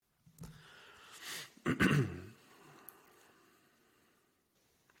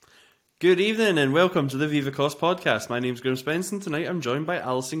Good evening and welcome to the Viva Cost podcast. My name's Graham Spence and tonight I'm joined by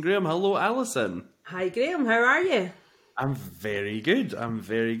Alison Graham. Hello, Alison. Hi, Graham. How are you? I'm very good.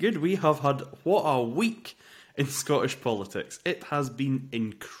 We have had what a week in Scottish politics. It has been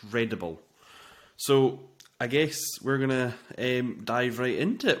incredible. So I guess we're going to dive right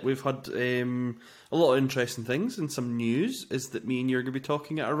into it. We've had a lot of interesting things, and some news is that me and you are going to be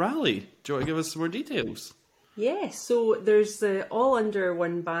talking at a rally. Do you want to give us some more details? Yes, so there's the All Under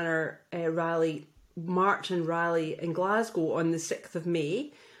One Banner march and rally in Glasgow on the 6th of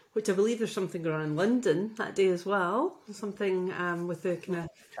May, which I believe there's something going on in London that day as well, something with the kind of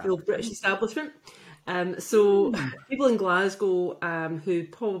the old British establishment. So people in Glasgow who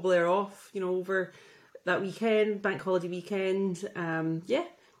probably are off, over that weekend, bank holiday weekend,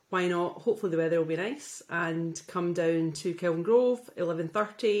 why not? Hopefully the weather will be nice and come down to Kelvin Grove,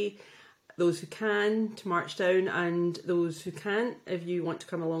 11:30. Those who can to march down, and those who can't, if you want to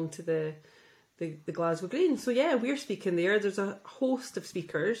come along to the Glasgow Green. So yeah, we're speaking there. There's a host of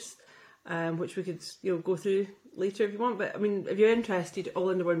speakers, which we could go through later if you want. But I mean, if you're interested, All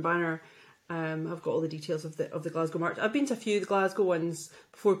Under One Banner. I've got all the details of the Glasgow march. I've been to a few of the Glasgow ones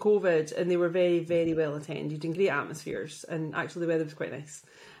before COVID, and they were very, very well attended and great atmospheres. And actually, the weather was quite nice.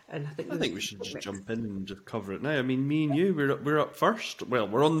 And I think we should just jump in and just cover it now. I mean, me and you, we're up first. Well,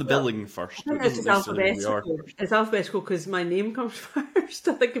 we're on the billing first. It's alphabetical. It's alphabetical because my name comes first.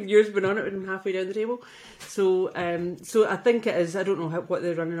 I think if yours been on it, I'm halfway down the table. So I think it is. I don't know what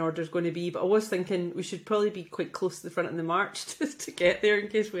the running order is going to be, but I was thinking we should probably be quite close to the front of the march just to get there in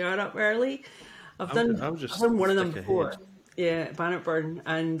case we are up early. I've done one of them before. Yeah, Bannockburn,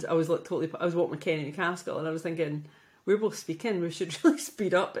 and I was walking with Kenny and Caskill, and I was thinking, we're both speaking, we should really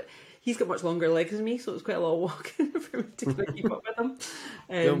speed up. But he's got much longer legs than me, so it's quite a lot of walking for me to keep up with him.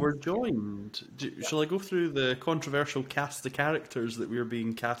 Yeah, we're joined. Shall I go through the controversial cast of characters that we're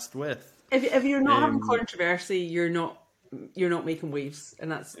being cast with? If you're not having controversy, you're not making waves,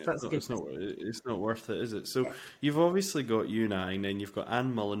 and that's good. It's not worth it, is it? So you've obviously got you and I, and then you've got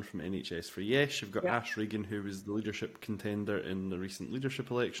Anne Mullen from NHS for Yes. You've got Ash Regan, who was the leadership contender in the recent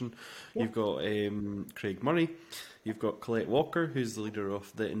leadership election. You've got Craig Murray. You've got Colette Walker, who's the leader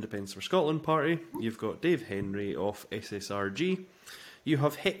of the Independence for Scotland party. You've got Dave Henry of SSRG. You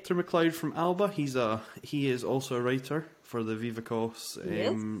have Hector McLeod from Alba. He is also a writer for the Viva Cos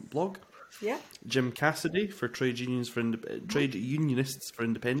blog. Yeah. Jim Cassidy for Trade Unionists for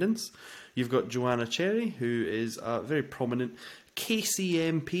Independence. You've got Joanna Cherry, who is a very prominent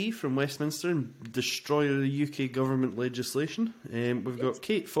KCMP from Westminster and destroyer of the UK government legislation. We've got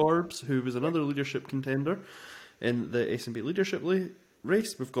Kate Forbes, who was another leadership contender in the SNP leadership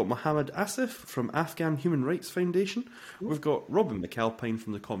race. We've got Mohammed Asif from Afghan Human Rights Foundation. We've got Robin McAlpine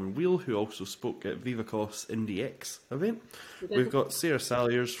from the Common Wheel, who also spoke at Viva Cos IndieX event. We've got Sarah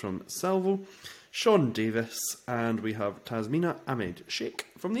Saliers from Salvo, Sean Davis, and we have Tasmina Ahmed Sheikh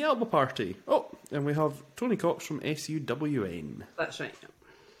from the Alba Party. Oh, and we have Tony Cox from SUWN. That's right.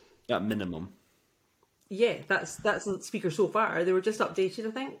 At minimum. Yeah, that's the speaker so far. They were just updated,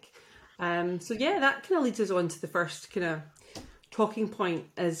 I think. So yeah, that kind of leads us on to the first kind of talking point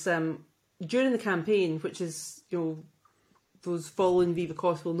is during the campaign, which is, those following Viva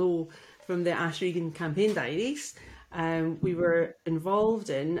Cos will know from the Ash Regan campaign diaries, we were involved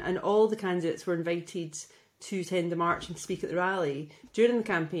in, and all the candidates were invited to attend the march and speak at the rally during the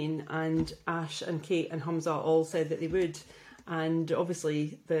campaign, and Ash and Kate and Hamza all said that they would, and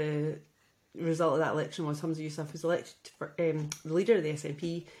obviously the result of that election was Hamza Yousaf was elected the leader of the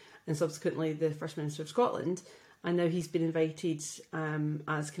SNP and subsequently the First Minister of Scotland. And now he's been invited,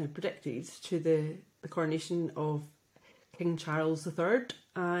 as kind of predicted, to the coronation of King Charles III,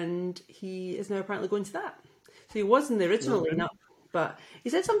 and he is now apparently going to that. So he was in the original lineup, but he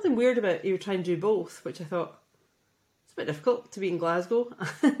said something weird about he would try and do both, which I thought, it's a bit difficult to be in Glasgow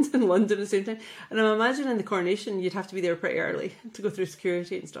and in London at the same time. And I'm imagining the coronation, you'd have to be there pretty early to go through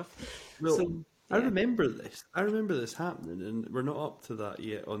security and stuff. Well, so, I remember this happening, and we're not up to that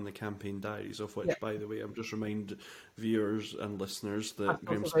yet on the campaign diaries, of which, by the way, I'm just remind viewers and listeners that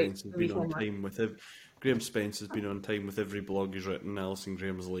Graham Spence has been on time with Graham Spence has been on time with every blog he's written. Alison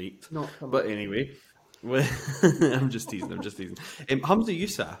Graham's late, but anyway, I'm just teasing. Hamza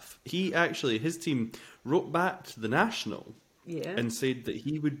Yousaf, his team wrote back to the National. Yeah. And said that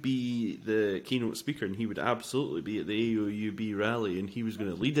he would be the keynote speaker and he would absolutely be at the AOUB rally and he was going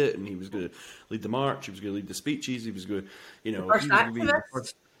to lead it and he was going to lead the march, he was going to lead the speeches, he was going to,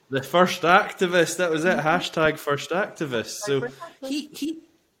 the first activist, that was it, hashtag first activist. So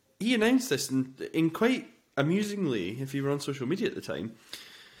he announced this in quite amusingly, if you were on social media at the time.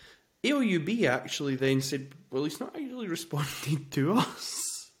 AOUB actually then said, well, he's not actually responding to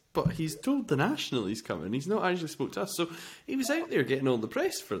us. but he's told the National he's coming. He's not actually spoke to us. So he was out there getting all the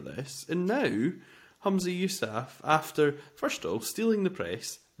press for this, and now Humza Yousaf, after, first of all, stealing the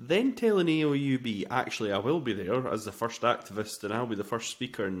press, then telling AOUB, actually, I will be there as the first activist and I'll be the first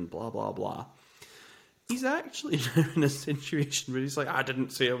speaker and blah, blah, blah. He's actually now in a situation where he's like, I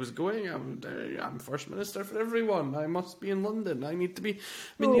didn't say I was going. I'm First Minister for everyone. I must be in London. I need to be... I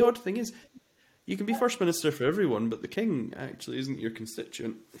mean, the odd thing is, you can be First Minister for everyone, but the King actually isn't your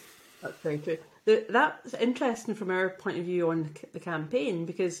constituent. That's very true. That's interesting from our point of view on the campaign,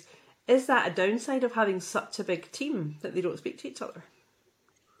 because is that a downside of having such a big team that they don't speak to each other?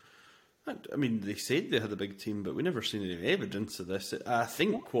 I mean, they said they had a big team, but we never seen any evidence of this. I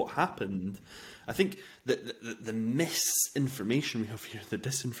think what happened, I think that the misinformation we have here, the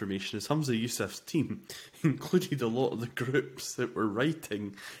disinformation, is Humza Yousaf's team included a lot of the groups that were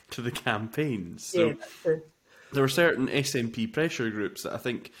writing to the campaigns. So yeah, that's true. There were certain SNP pressure groups that I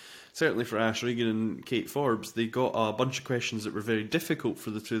think, certainly for Ash Regan and Kate Forbes, they got a bunch of questions that were very difficult for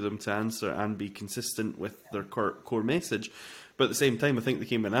the two of them to answer and be consistent with their core message. But at the same time, I think they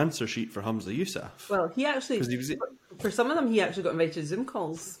came with an answer sheet for Humza Yousaf. Well, he actually, for some of them, he actually got invited to Zoom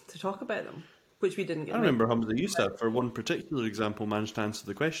calls to talk about them, which we didn't get. I remember Humza Yousaf, for one particular example, managed to answer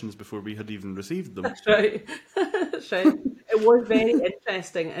the questions before we had even received them. That's right. That's right. It was very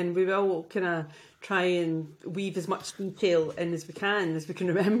interesting, and we will kind of try and weave as much detail in as we can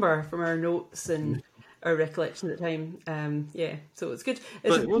remember from our notes and our recollection at the time. Yeah, so it's good.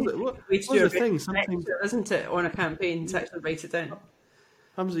 It's but what was the thing? Sometimes, isn't it, on a campaign to actually write it down?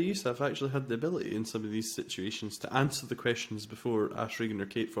 Hamza Yousaf actually had the ability in some of these situations to answer the questions before Ash Regan or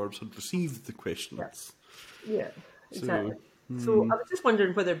Kate Forbes had received the questions. Yeah, exactly. So I was just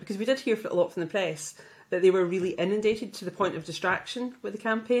wondering whether, because we did hear a lot from the press, that they were really inundated to the point of distraction with the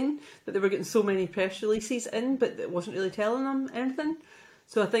campaign, that they were getting so many press releases in, but it wasn't really telling them anything.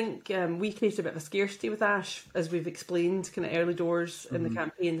 So I think we created a bit of a scarcity with Ash, as we've explained, kind of early doors in the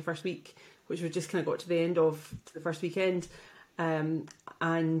campaign the first week, which we just kind of got to the end of the first weekend,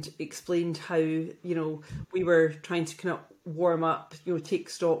 and explained how, we were trying to kind of warm up, take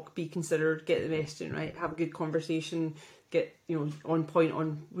stock, be considered, get the messaging right, have a good conversation, get on point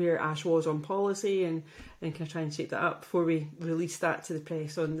on where Ash was on policy, and kind of try and shape that up before we release that to the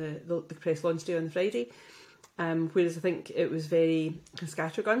press on the press launch day on the Friday. Whereas I think it was very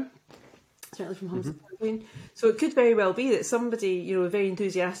scattergun, certainly from Humza's campaign. So it could very well be that somebody, very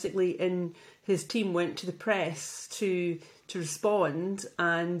enthusiastically in his team went to the press to respond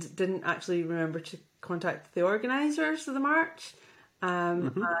and didn't actually remember to contact the organisers of the march,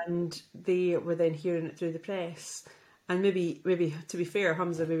 and they were then hearing it through the press. And maybe to be fair,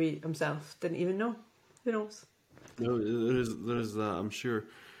 Humza maybe himself didn't even know. Who knows? No, there is that.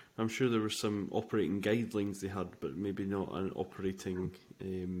 I'm sure there were some operating guidelines they had, but maybe not an operating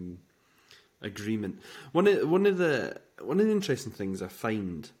agreement. One of the interesting things I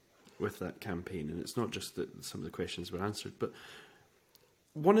find with that campaign, and it's not just that some of the questions were answered, but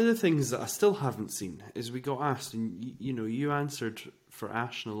one of the things that I still haven't seen is we got asked, and you answered for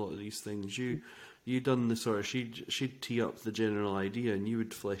Ash and a lot of these things. You done the sort of she'd tee up the general idea, and you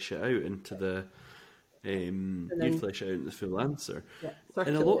would flesh it out into the. You'd flesh it out in the full answer. Yeah,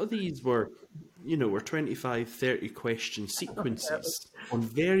 and a lot of these were 25, 30 question sequences on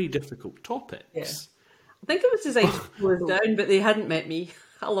very difficult topics. Yeah. I think it was designed to slow us down, but they hadn't met me.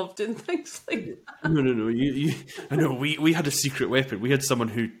 I love doing things like that. No. I know we had a secret weapon. We had someone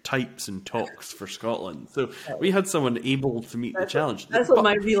who types and talks for Scotland. So we had someone able to meet the challenge. That's what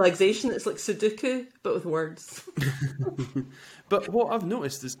my realisation. It's like Sudoku, but with words. But what I've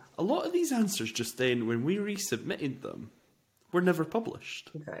noticed is a lot of these answers just then, when we resubmitted them, were never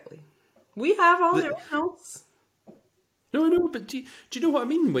published. Exactly. We have all the originals. No, but do you know what I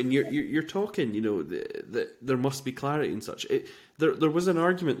mean when you're talking? That there must be clarity and such. There was an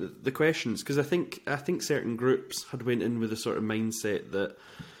argument that the questions, because I think certain groups had went in with a sort of mindset that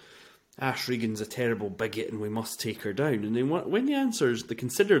Ash Regan's a terrible bigot and we must take her down. And then when the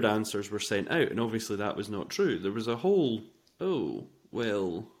considered answers were sent out, and obviously that was not true, there was a whole, oh,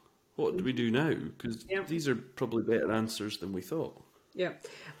 well, what do we do now? Because these are probably better answers than we thought. Yeah,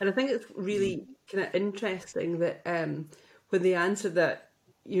 and I think it's really kind of interesting that when they answered that,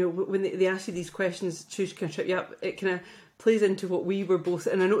 when they ask you these questions to kind of trip you up, it kind of plays into what we were both,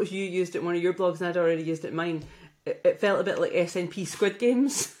 and I noticed you used it in one of your blogs and I'd already used it in mine. It felt a bit like SNP Squid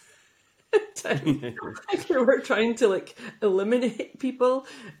Games. We're trying to like eliminate people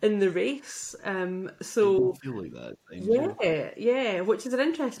in the race. So feel like that at times, yeah, which is an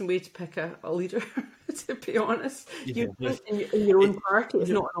interesting way to pick a leader. To be honest, yeah. you think in your own party, if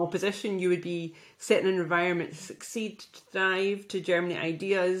You know, not an opposition, you would be setting an environment to succeed, to thrive, to germinate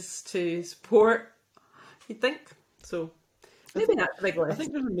ideas, to support. You'd think so. Maybe that's a big I list.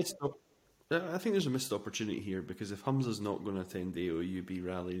 think there's a I think there's a missed opportunity here because if Hamza's not going to attend the AOUB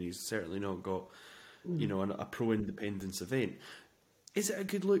rally and he's certainly not got, a pro-independence event, is it a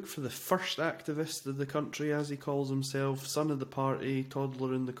good look for the first activist of the country, as he calls himself, son of the party,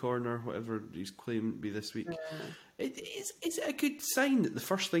 toddler in the corner, whatever he's claiming to be this week? Is it a good sign that the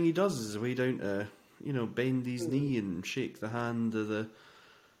first thing he does is way down to, bend his knee and shake the hand of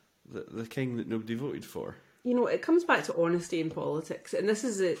the king that nobody voted for? It comes back to honesty in politics, and this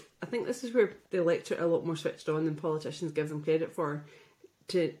is it. I think this is where the electorate are a lot more switched on than politicians give them credit for,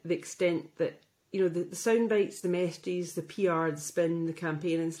 to the extent that the sound bites, the messages, the PR, the spin, the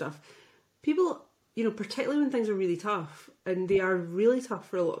campaign, and stuff. People, particularly when things are really tough, and they are really tough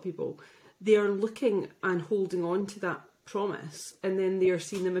for a lot of people, they are looking and holding on to that promise, and then they are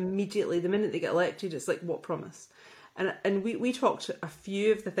seeing them immediately the minute they get elected. It's like, what promise? And we talked a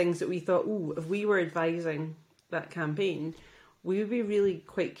few of the things that we thought, if we were advising that campaign, we would be really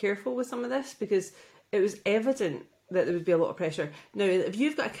quite careful with some of this, because it was evident that there would be a lot of pressure. Now, if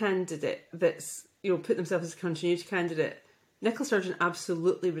you've got a candidate that's put themselves as a continuity candidate, Nicola Sturgeon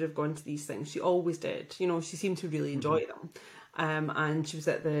absolutely would have gone to these things. She always did. She seemed to really enjoy them, and she was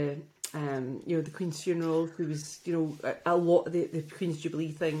at the the Queen's funeral. There was a lot of the Queen's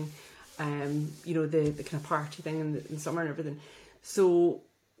Jubilee thing. The kind of party thing in the summer and everything. So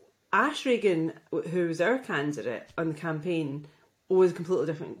Ash Regan, who was our candidate on the campaign, was a completely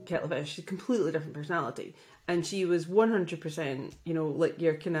different kettle of fish. She's a completely different personality. And she was 100%, like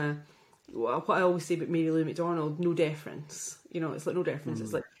your kind of, what I always say about Mary Lou McDonald, no deference. It's like no deference.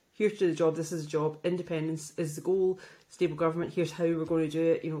 It's like, here's to do the job, this is the job, independence is the goal, stable government, here's how we're going to do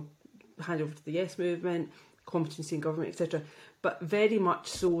it, hand over to the Yes movement, competency in government, etc. But very much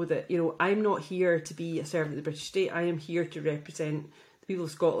so that, I'm not here to be a servant of the British state. I am here to represent the people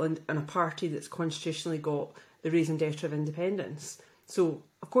of Scotland and a party that's constitutionally got the raison d'etre of independence. So,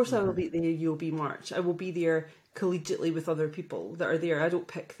 of course, I will be at the UOB march. I will be there collegiately with other people that are there. I don't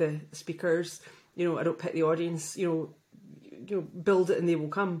pick the speakers. I don't pick the audience. Build it and they will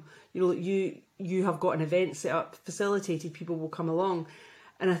come. You have got an event set up, facilitated. People will come along,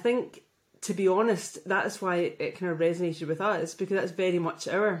 and I think, to be honest, that is why it kind of resonated with us, because that's very much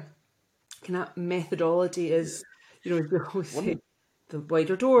our kind of methodology. Is as we always say, the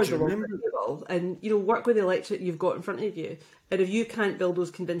wider doors, the longer table, and work with the electorate you've got in front of you. And if you can't build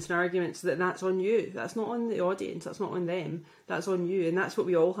those convincing arguments, then that's on you. That's not on the audience. That's not on them. That's on you. And that's what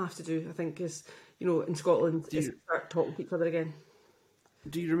we all have to do, I think, is in Scotland, is start talking to each other again.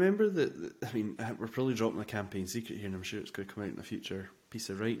 Do you remember that? I mean, we're probably dropping a campaign secret here, and I'm sure it's going to come out in a future piece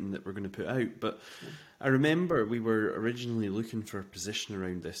of writing that we're going to put out. But I remember we were originally looking for a position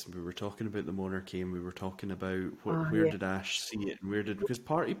around this, and we were talking about the monarchy, and we were talking about where did Ash see it, and because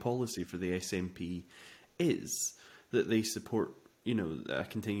party policy for the SNP is that they support a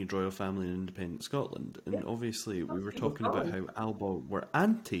continued royal family in independent Scotland, and obviously we were talking about how Alba were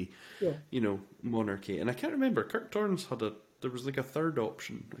anti monarchy, and I can't remember, Kirk Torrance there was like a third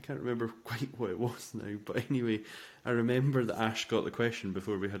option. I can't remember quite what it was now. But anyway, I remember that Ash got the question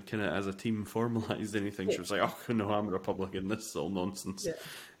before we had kind of, as a team, formalised anything. She was like, oh, no, I'm a Republican. This is all nonsense. Yeah.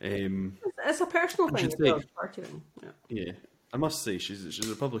 It's a personal thing. It's a party thing. Yeah. I must say, she's a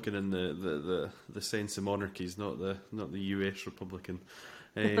Republican in the sense of monarchies, not the US Republican.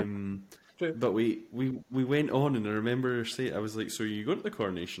 But we went on, and I remember her saying, I was like, so you go to the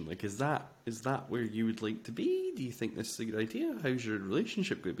coronation? Like, is that where you would like to be? Do you think this is a good idea? How's your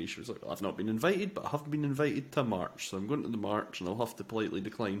relationship going to be? She was like, well, I've not been invited, but I have been invited to a march, so I'm going to the march, and I'll have to politely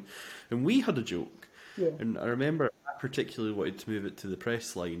decline. And we had a joke. Yeah. And I remember I particularly wanted to move it to the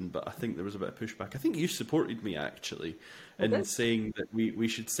press line, but I think there was a bit of pushback. I think you supported me, actually, in saying that we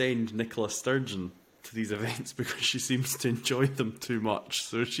should send Nicola Sturgeon to these events because she seems to enjoy them too much,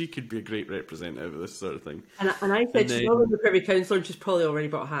 so she could be a great representative of this sort of thing. And I said she's not the Privy Councillor, and she's probably already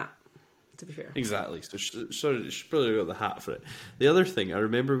bought a hat, to be fair. Exactly, so she probably got the hat for it. The other thing, I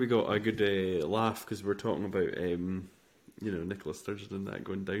remember we got a good laugh because we were talking about Nicola Sturgeon and that,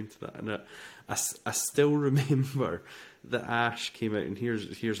 going down to that, and I still remember that Ash came out, and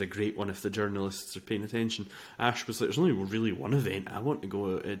here's a great one if the journalists are paying attention. Ash was like, there's only really one event I want to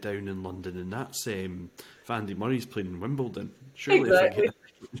go down in London, and that's Vandy Murray's playing in Wimbledon. Surely exactly.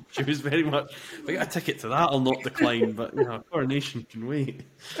 She was very much, if I get a ticket to that, I'll not decline, but Coronation can wait.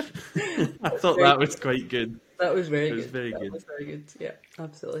 I thought that was quite good. That was very It was good. very That good. was very good. Yeah,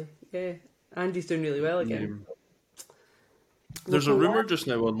 absolutely. Yeah, Andy's doing really well again. There's a Local rumour lad. just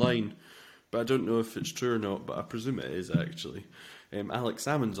now online, but I don't know if it's true or not, but I presume it is actually. Alex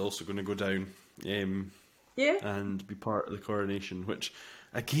Salmon's also going to go down Yeah, and be part of the coronation, which,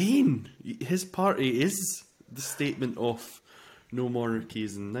 again, his party is the statement of no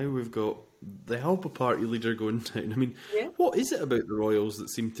monarchies, and now we've got the Alba Party leader going down. I mean, yeah. what is it about the royals that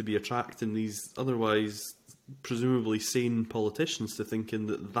seem to be attracting these otherwise presumably sane politicians to thinking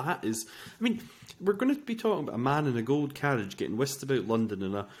that that is... I mean, we're going to be talking about a man in a gold carriage getting whisked about London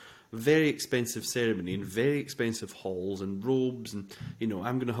in a very expensive ceremony in very expensive halls and robes, and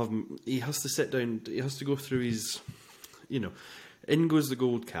I'm going to have him... He has to sit down, he has to go through his... In goes the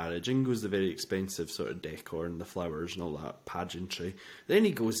gold carriage, in goes the very expensive sort of decor and the flowers and all that pageantry. Then he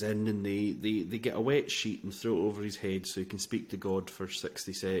goes in and they get a wet sheet and throw it over his head so he can speak to God for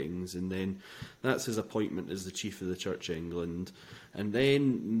 60 seconds, and then that's his appointment as the chief of the Church of England. And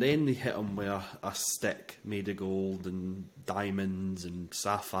then they hit him with a stick made of gold and diamonds and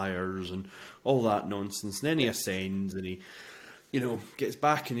sapphires and all that nonsense. And then he ascends and he gets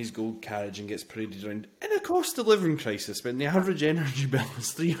back in his gold carriage and gets paraded around in a cost of living crisis when the average energy bill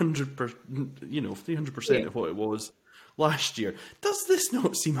is 300% of what it was last year. Does this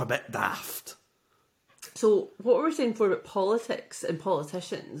not seem a bit daft? So what we were saying before about politics and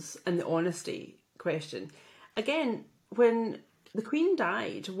politicians and the honesty question, again, when the Queen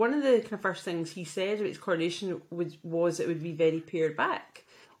died, one of the kind of first things he said about his coronation was it would be very pared back.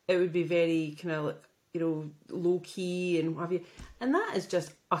 It would be very kind of like, low key and what have you. And that has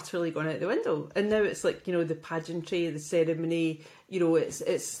just utterly gone out the window. And now it's like, the pageantry, the ceremony,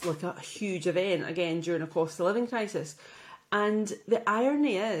 it's like a huge event, again, during a cost of living crisis. And the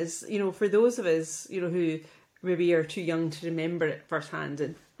irony is, for those of us, who maybe are too young to remember it firsthand,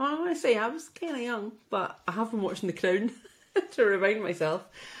 and I want to say I was kind of young, but I have been watching The Crown to remind myself.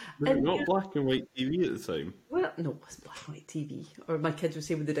 Was it not black and white TV at the time? Well, no, it was black and white TV. Or my kids would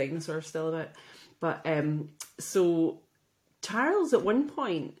say with the dinosaurs still about. But so Charles at one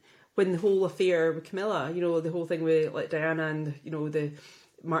point, when the whole affair with Camilla, the whole thing with like Diana and the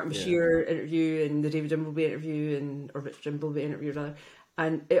Martin Bashir interview and the David Dimbleby interview or Rich Dimbleby interview rather,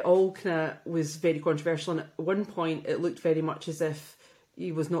 and it all kind of was very controversial. And at one point, it looked very much as if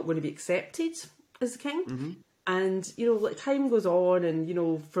he was not going to be accepted as the king. Mm-hmm. And like time goes on,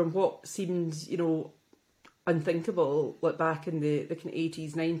 and from what seemed unthinkable, like back in the kind of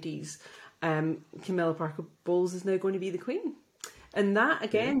 80s, 90s. Camilla Parker Bowles is now going to be the Queen. And that,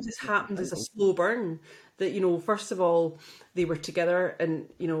 again, just happened as a slow burn. That, first of all, they were together and,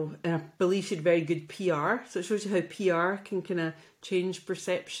 and I believe she had very good PR. So it shows you how PR can kind of change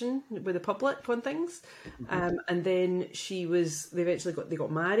perception with the public on things. Mm-hmm. And then they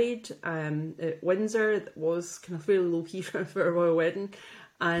got married at Windsor. That was kind of fairly low-key for a royal wedding.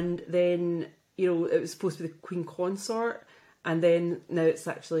 And then, it was supposed to be the Queen Consort. And then now it's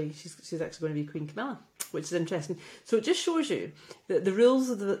actually she's actually going to be Queen Camilla, which is interesting. So it just shows you that the rules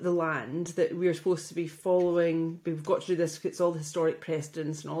of the land that we're supposed to be following, we've got to do this, it's all the historic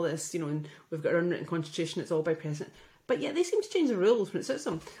precedents and all this, and we've got an unwritten constitution, it's all by precedent. But yet they seem to change the rules when it suits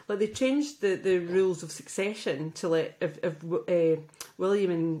them. Like they changed the rules of succession to let if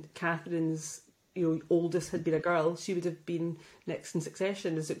William and Catherine's oldest had been a girl, she would have been next in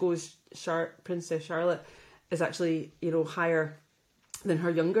succession. As it goes, Princess Charlotte is actually, higher than her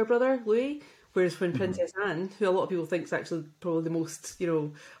younger brother, Louis. Whereas when Princess Anne, who a lot of people think is actually probably the most,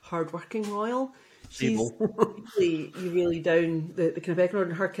 hard-working royal, she's really down the kind of pecking order.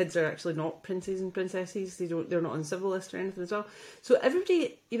 And her kids are actually not princes and princesses. They're not on civil list or anything as well. So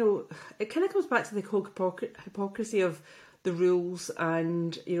everybody, it kind of comes back to the whole hypocrisy of the rules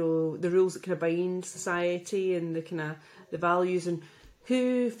and, the rules that kind of bind society and the kind of the values and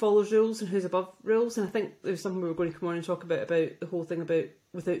who follows rules and who's above rules. And I think there's something we were going to come on and talk about the whole thing about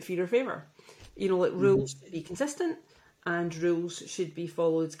without fear or favour. Rules should be consistent and rules should be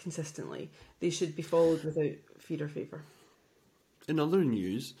followed consistently. They should be followed without fear or favour. In other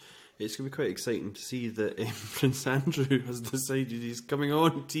news, it's going to be quite exciting to see that Prince Andrew has decided he's coming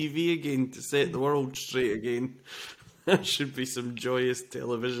on TV again to set the world straight again. That should be some joyous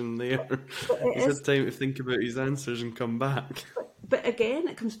television there. He's had time to think about his answers and come back. But again,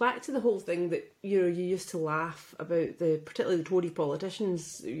 it comes back to the whole thing that you used to laugh about particularly the Tory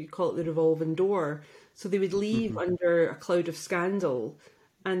politicians. You call it the revolving door. So they would leave under a cloud of scandal,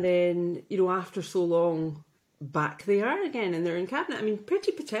 and then after so long, back they are again, and they're in cabinet. I mean,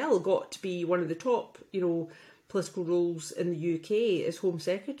 Priti Patel got to be one of the top political roles in the UK as Home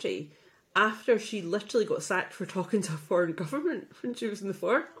Secretary after she literally got sacked for talking to a foreign government when she was in the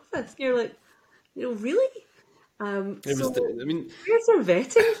Foreign Office. You're like, really? It was. I mean, Where's our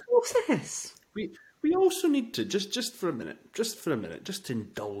vetting process? we also need to just for a minute, just to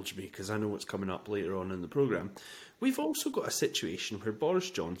indulge me because I know what's coming up later on in the programme. We've also got a situation where Boris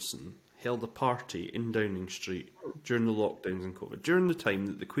Johnson held a party in Downing Street during the lockdowns and COVID, during the time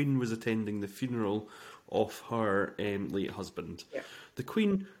that the Queen was attending the funeral of her late husband. Yeah. The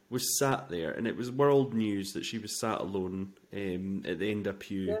Queen was sat there, and it was world news that she was sat alone at the end of a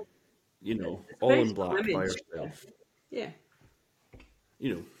pew, all in black by herself. Yeah.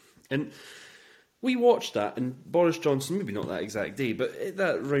 And we watched that, and Boris Johnson, maybe not that exact day, but at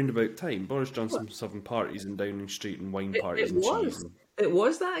that roundabout time, Boris Johnson was having parties in Downing Street and wine parties and cheese. It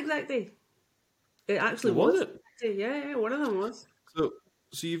was that exact day. It actually was. It? Yeah, one of them was.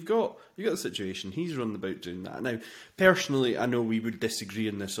 So you've got the situation. He's running about doing that. Now, personally, I know we would disagree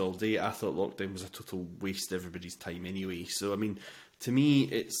on this all day. I thought lockdown was a total waste of everybody's time anyway. So I mean, to me,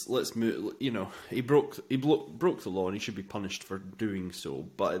 it's let's move. He broke the law, and he should be punished for doing so.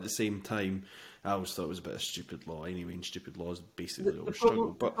 But at the same time, I always thought it was a bit of a stupid law anyway, and stupid laws basically always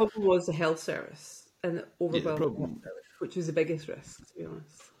struggle. But the problem was the health service and the overwhelming health service, which was the biggest risk, to be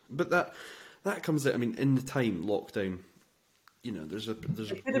honest. But that comes out. I mean, in the time lockdown, there's it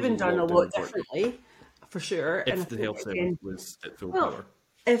could have been done a lot differently, for sure. If the health service was at full power.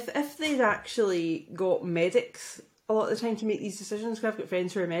 If they'd actually got medics a lot of the time to make these decisions, because I've got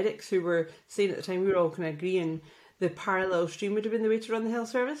friends who are medics who were saying at the time, we were all kind of agreeing, the parallel stream would have been the way to run the health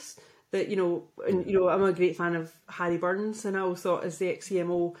service. That, I'm a great fan of Harry Burns, and I always thought as the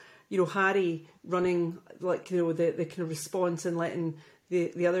ex-CMO, Harry running the kind of response and letting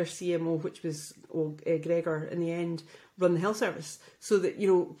the other CMO, which was Gregor in the end, run the health service, so that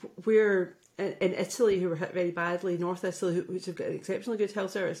we're in Italy, who were hit very badly, North Italy, which have got an exceptionally good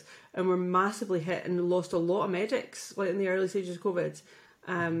health service, and were massively hit and lost a lot of medics in the early stages of COVID,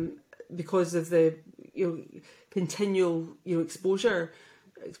 because of the continual exposure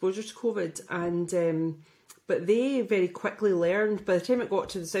to COVID, and but they very quickly learned, by the time it got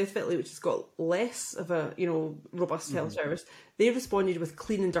to the south of Italy, which has got less of a robust health service, they responded with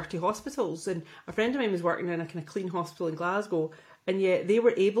clean and dirty hospitals. And a friend of mine was working in a kind of clean hospital in Glasgow, and yet they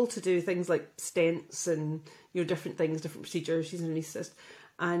were able to do things like stents and different things, different procedures. She's an anaesthetist,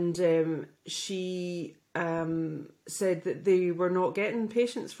 and she said that they were not getting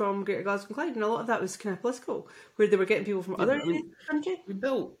patients from Greater Glasgow and Clyde, and a lot of that was kind of political, where they were getting people from other areas of the country.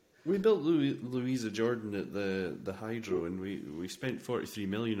 We built Louisa Jordan at the Hydro, and we spent 43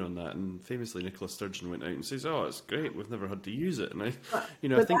 million on that. And famously, Nicola Sturgeon went out and says, "Oh, it's great. We've never had to use it." And I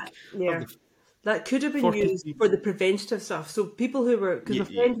think that could have been used for the preventative stuff. So people who were, because my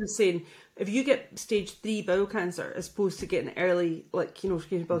friend was saying, if you get stage 3 bowel cancer as opposed to getting early,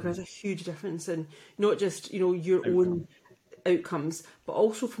 stage bowel cancer, a huge difference in not just your own outcomes, but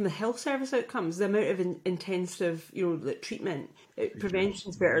also from the health service outcomes. The amount of intensive treatment,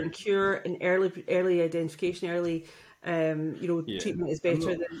 prevention's better than cure, and early identification, early treatment is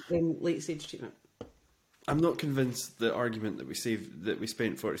better than late stage treatment. I'm not convinced the argument that we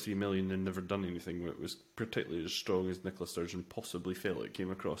spent 43 million and never done anything was particularly as strong as Nicola Sturgeon possibly felt it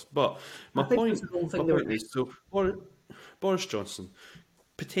came across. But my point is, so Boris Johnson,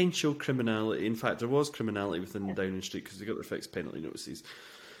 potential criminality. In fact, there was criminality within Downing Street because they got their fixed penalty notices.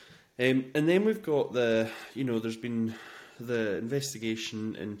 And then we've got there's been the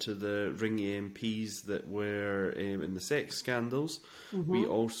investigation into the Ring MPs that were in the sex scandals. Mm-hmm. We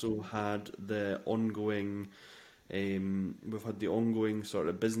also had the ongoing, we've had the ongoing sort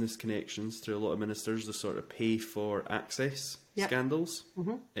of business connections through a lot of ministers, the sort of pay for access scandals.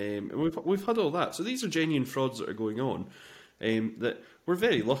 Mm-hmm. And we've had all that. So these are genuine frauds that are going on. That we're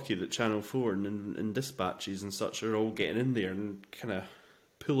very lucky that Channel 4 and dispatches and such are all getting in there and kind of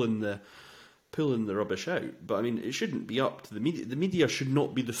pulling the rubbish out. But I mean, it shouldn't be up to the media. The media should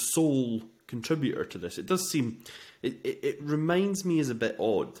not be the sole contributor to this. It does seem, it reminds me as a bit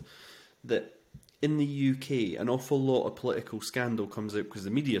odd that in the UK an awful lot of political scandal comes out because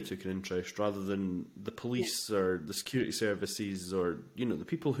the media took an interest rather than the police or the security services or the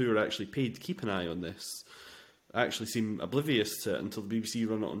people who are actually paid to keep an eye on this actually seem oblivious to it until the BBC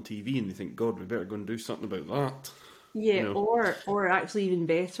run it on TV and they think, God, we better go and do something about that. Yeah, or actually even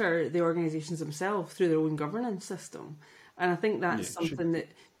better, the organisations themselves through their own governance system. And I think that's something that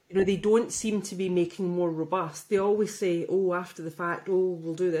they don't seem to be making more robust. They always say, after the fact,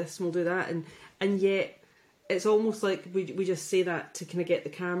 we'll do this and we'll do that, and yet it's almost like we just say that to kind of get the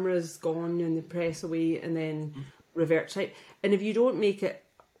cameras gone and the press away and then revert type. And if you don't make it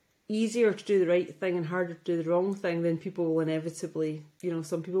easier to do the right thing and harder to do the wrong thing, then people will inevitably,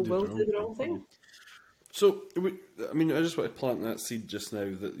 some people will do the wrong thing. So, I just want to plant that seed just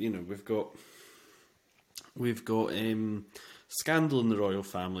now that, we've got scandal in the royal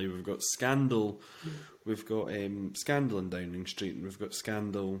family, we've got scandal in Downing Street, and we've got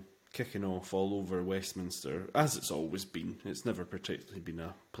scandal kicking off all over Westminster, as it's always been. It's never particularly been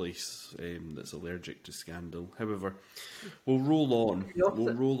a place that's allergic to scandal. However, we'll roll on.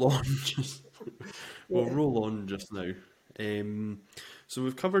 We'll roll on just now. So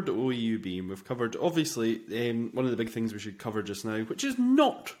we've covered OEUB, and we've covered, obviously, one of the big things we should cover just now, which is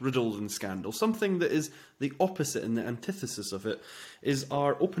not riddled in scandal. Something that is the opposite and the antithesis of it is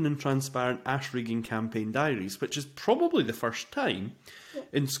our open and transparent Ash-rigging campaign diaries, which is probably the first time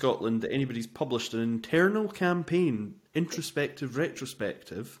in Scotland that anybody's published an internal campaign, introspective,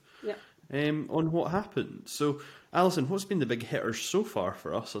 retrospective, on what happened. So, Alison, what's been the big hitters so far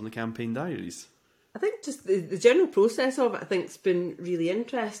for us on the campaign diaries? I think just the general process of it, I think, has been really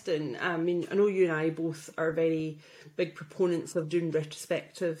interesting. I mean, I know you and I both are very big proponents of doing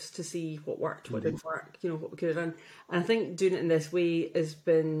retrospectives to see what worked, what didn't work, what we could have done. And I think doing it in this way has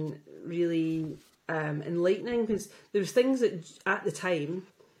been really enlightening, because there was things that at the time,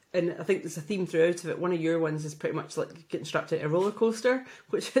 and I think there's a theme throughout of it. One of your ones is pretty much like getting strapped into a roller coaster,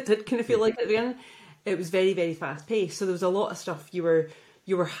 which it did kind of feel like at the beginning. It was very, very fast paced. So there was a lot of stuff you were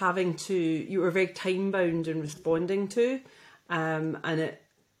very time bound in responding to, and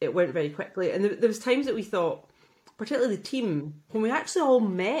it went very quickly. And there was times that we thought, particularly the team, when we actually all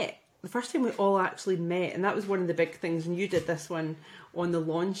met, the first time we all actually met, and that was one of the big things. And you did this one on the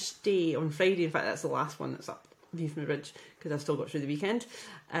launch day on Friday. In fact, that's the last one that's up, View from the Bridge, because I've still got through the weekend,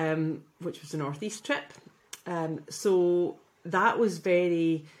 which was the North East trip. So that was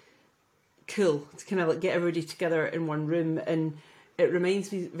very cool to kind of like get everybody together in one room. And it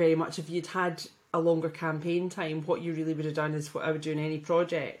reminds me very much, if you'd had a longer campaign time, what you really would have done is what I would do in any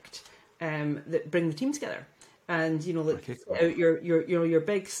project, that bring the team together. And set out your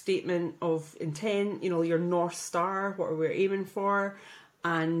big statement of intent, your North Star, what we're aiming for,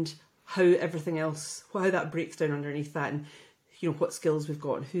 and how everything else, how that breaks down underneath that, and what skills we've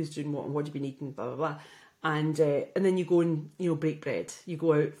got, and who's doing what, and what do we need, and blah blah blah. And then you go and break bread. You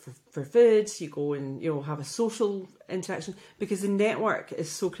go out for food. You go and have a social interaction, because the network is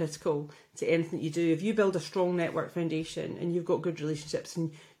so critical to anything that you do. If you build a strong network foundation and you've got good relationships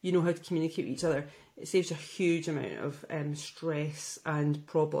and you know how to communicate with each other, it saves a huge amount of stress and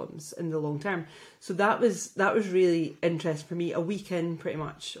problems in the long term. So that was really interesting for me. A week in, pretty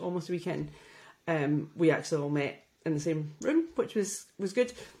much, almost a week in, we actually all met in the same room, which was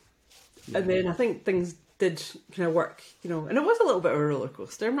good. Yeah. And then I think things did kind of work, and it was a little bit of a roller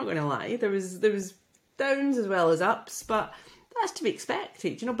coaster. I'm not going to lie. There was downs as well as ups, but that's to be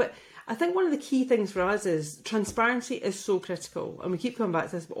expected, But I think one of the key things for us is transparency is so critical, and we keep coming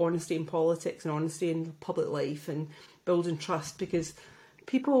back to this, but honesty in politics and honesty in public life and building trust, because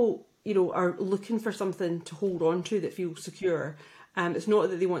people, are looking for something to hold on to that feels secure. It's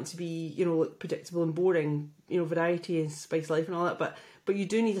not that they want to be, predictable and boring, variety and spice life and all that, but you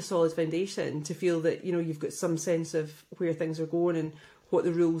do need a solid foundation to feel that, you've got some sense of where things are going and what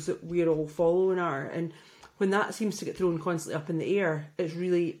the rules that we're all following are. And when that seems to get thrown constantly up in the air, it's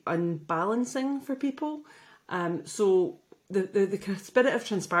really unbalancing for people. So the kind of spirit of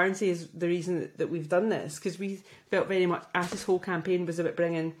transparency is the reason that we've done this, because we felt very much Ash's whole campaign was about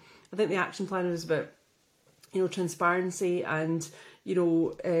bringing, I think the action plan was about, transparency and,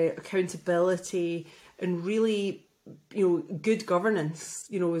 accountability, and really, good governance,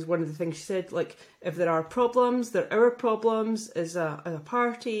 is one of the things she said. Like, if there are problems, they're our problems as a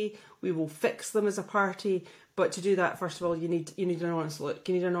party. We will fix them as a party. But to do that, first of all, you need an honest look.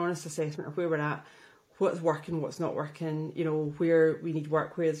 You need an honest assessment of where we're at, what's working, what's not working. Where we need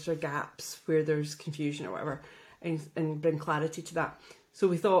work, where there's gaps, where there's confusion or whatever, and bring clarity to that. So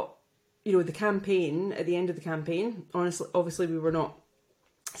we thought, the campaign, at the end of the campaign, obviously we were not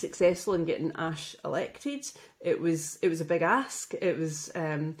successful in getting Ash elected. It was a big ask. It was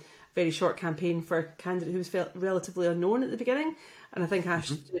a very short campaign for a candidate who was relatively unknown at the beginning, and I think Ash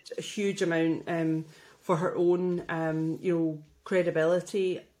did a huge amount for her own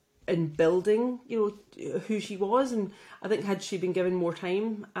credibility in building who she was. And I think had she been given more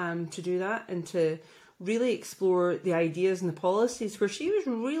time to do that and to really explore the ideas and the policies, where she was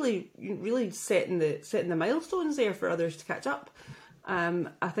really setting the milestones there for others to catch up,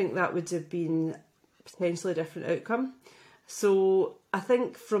 I think that would have been potentially a different outcome. So I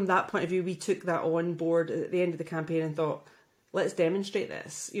think from that point of view, we took that on board at the end of the campaign and thought, let's demonstrate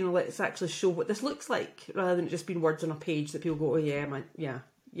this. Let's actually show what this looks like, rather than it just being words on a page that people go, oh yeah,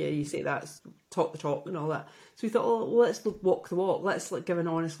 yeah, you say that's talk the talk and all that. So we thought, oh, well, let's walk the walk. Let's give an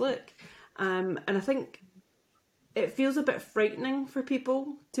honest look. And I think it feels a bit frightening for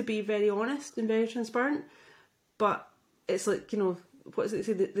people to be very honest and very transparent. But it's like, what does it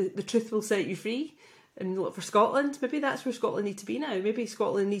say? The truth will set you free. And for Scotland, maybe that's where Scotland need to be now. Maybe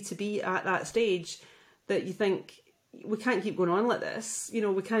Scotland needs to be at that stage that you think, we can't keep going on like this.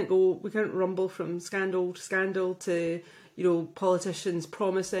 We can't rumble from scandal to scandal to, politicians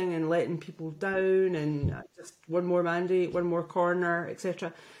promising and letting people down and just one more mandate, one more corner,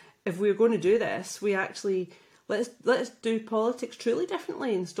 etc. If we're going to do this, we actually let's do politics truly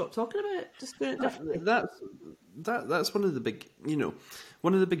differently and stop talking about it. Just do it differently. That's one of the big,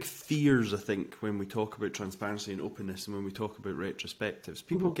 one of the big fears, I think, when we talk about transparency and openness and when we talk about retrospectives.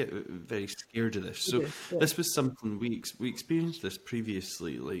 People get very scared of this. So this was something we experienced this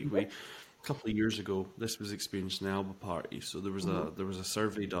previously. A couple of years ago, this was experienced in the Alba Party. So there was a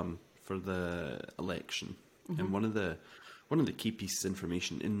survey done for the election, and one of the key pieces of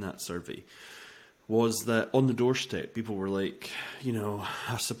information in that survey was that on the doorstep, people were like,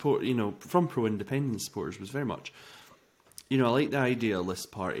 our support, from pro-independence supporters was very much, I like the idealist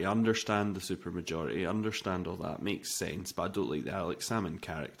party, I understand the supermajority, I understand all that, makes sense, but I don't like the Alex Salmond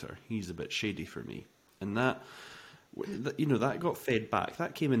character. He's a bit shady for me. And that got fed back.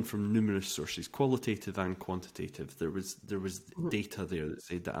 That came in from numerous sources, qualitative and quantitative. There was data there that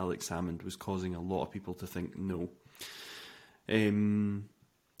said that Alex Salmond was causing a lot of people to think no.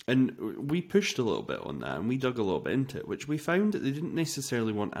 And we pushed a little bit on that, and we dug a little bit into it, which we found that they didn't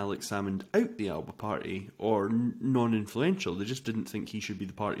necessarily want Alex Salmond out the Alba Party or non-influential. They just didn't think he should be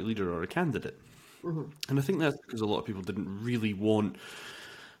the party leader or a candidate. And I think that's because a lot of people didn't really want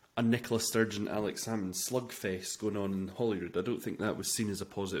a Nicola Sturgeon, Alex Salmond slugfest going on in Holyrood. I don't think that was seen as a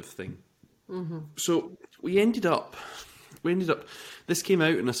positive thing. So we ended up, this came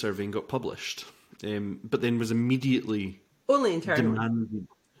out in a survey and got published, but then was immediately only internally. Demanded.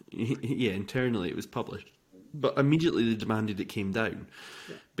 Yeah, internally it was published. But immediately they demanded it came down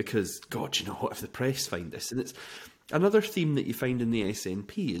because, God, what if the press find this? And it's another theme that you find in the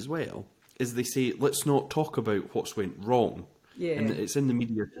SNP as well, is they say, let's not talk about what's went wrong. Yeah. And it's in the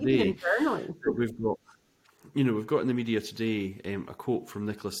media today. Internally. We've got in the media today a quote from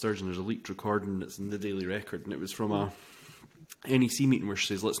Nicola Sturgeon. There's a leaked recording that's in the Daily Record, and it was from a NEC meeting where she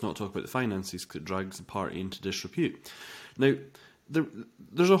says, let's not talk about the finances because it drags the party into disrepute. Now,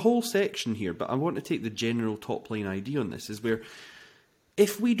 there's a whole section here, but I want to take the general top-line idea on this, is where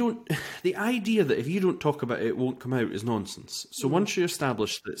the idea that if you don't talk about it, it won't come out is nonsense. So once you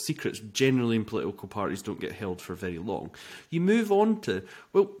establish that secrets generally in political parties don't get held for very long, you move on to,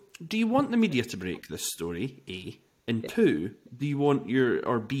 well, do you want the media to break this story, A? And two, do you want your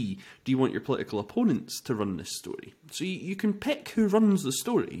political opponents to run this story? So you can pick who runs the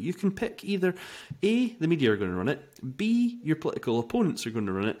story. You can pick either A, the media are going to run it, B, your political opponents are going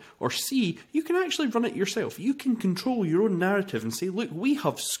to run it, or C, you can actually run it yourself. You can control your own narrative and say, look, we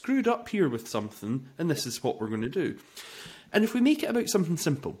have screwed up here with something, and this is what we're going to do. And if we make it about something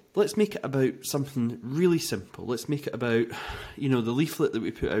simple, let's make it about something really simple. Let's make it about, the leaflet that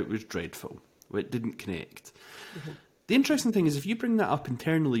we put out was dreadful. It didn't connect. The interesting thing is if you bring that up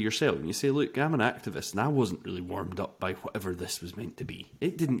internally yourself and you say, look, I'm an activist and I wasn't really warmed up by whatever this was meant to be.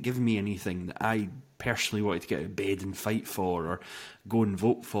 It didn't give me anything that I personally wanted to get out of bed and fight for or go and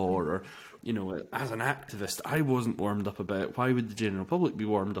vote for, or, as an activist, I wasn't warmed up about it. Why would the general public be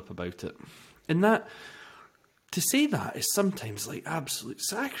warmed up about it? And that, to say that is sometimes like absolute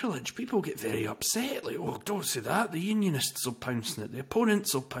sacrilege. People get very upset, like, oh, don't say that. The unionists will pounce on it. The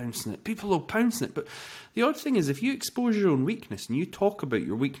opponents will pounce on it. People will pounce on it. But the odd thing is, if you expose your own weakness and you talk about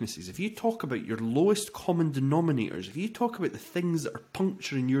your weaknesses, if you talk about your lowest common denominators, if you talk about the things that are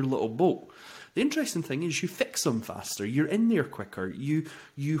puncturing your little boat, the interesting thing is you fix them faster. You're in there quicker.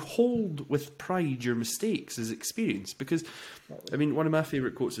 You hold with pride your mistakes as experience. Because, one of my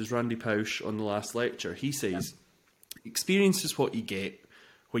favourite quotes is Randy Pausch on the last lecture. He says, experience is what you get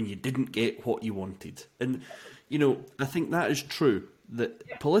when you didn't get what you wanted. And, I think that is true.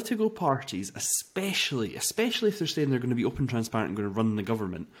 That political parties, especially if they're saying they're going to be open, transparent and going to run the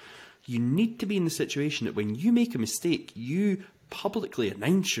government, you need to be in the situation that when you make a mistake, you publicly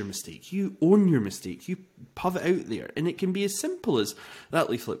announce your mistake, you own your mistake, you put it out there. And it can be as simple as, that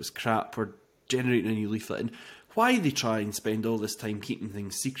leaflet was crap, we're generating a new leaflet. And why they try and spend all this time keeping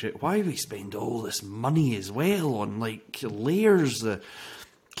things secret, why we spend all this money as well on layers,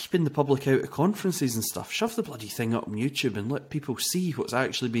 keeping the public out of conferences and stuff. Shove the bloody thing up on YouTube and let people see what's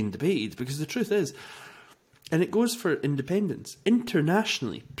actually being debated, because the truth is, and it goes for independence,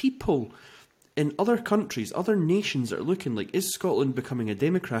 internationally, people in other countries, other nations that are looking like, is Scotland becoming a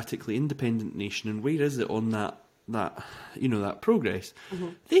democratically independent nation, and where is it on that progress?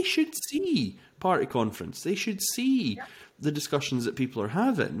 They should see party conference. They should see the discussions that people are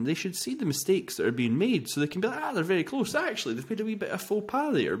having. They should see the mistakes that are being made, so they can be like, they're very close. Actually, they've made a wee bit of faux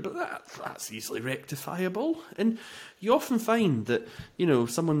pas there, but that's easily rectifiable. And you often find that,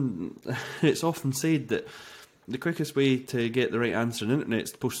 it's often said that the quickest way to get the right answer on the internet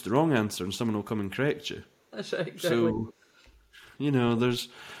is to post the wrong answer, and someone will come and correct you. That's right, exactly. So,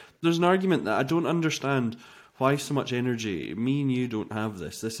 there's an argument that I don't understand. Why so much energy? Me and you don't have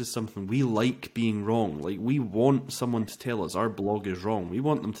this. This is something we like being wrong. Like, we want someone to tell us our blog is wrong. We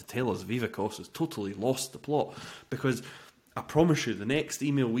want them to tell us Viva Cos has totally lost the plot. Because I promise you, the next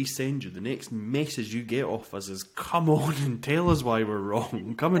email we send you, the next message you get off us is, come on and tell us why we're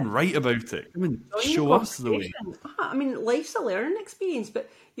wrong. Come and write about it. Come and show us the way. I mean, life's a learning experience, but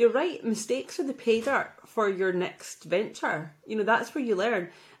you're right. Mistakes are the pay dirt for your next venture. That's where you learn.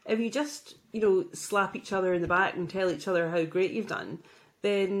 If you just, slap each other in the back and tell each other how great you've done,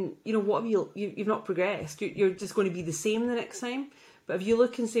 then, what have you've not progressed. You're just going to be the same the next time. But if you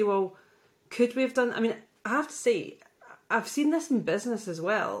look and say, well, could we have done... I mean, I have to say, I've seen this in business as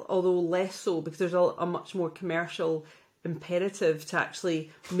well, although less so, because there's a much more commercial imperative to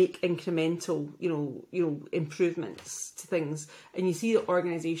actually make incremental, improvements to things. And you see that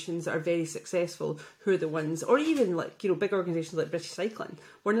organisations that are very successful, who are the ones, or even big organisations like British Cycling,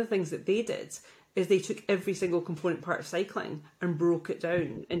 one of the things that they did is they took every single component part of cycling and broke it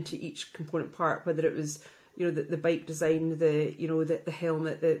down into each component part, whether it was the bike design, the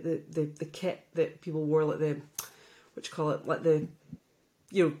helmet, the kit that people wore, like the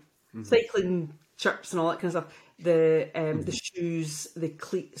cycling chirps and all that kind of stuff. The shoes, the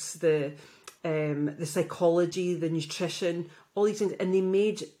cleats, the psychology, the nutrition, all these things, and they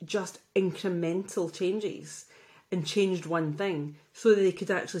made just incremental changes and changed one thing so that they could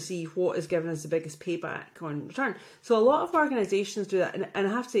actually see what is giving us the biggest payback on return. So a lot of organisations do that, and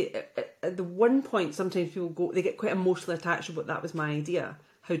I have to say, at the one point, sometimes people they get quite emotionally attached to, but that was my idea.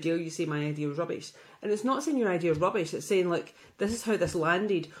 How dare you say my idea was rubbish? And it's not saying your idea is rubbish, it's saying, this is how this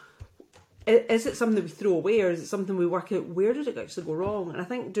landed. Is it something that we throw away, or is it something we work out, where did it actually go wrong? And I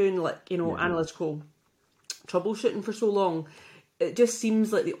think doing analytical troubleshooting for so long, it just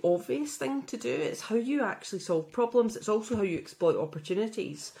seems like the obvious thing to do. It's how you actually solve problems. It's also how you exploit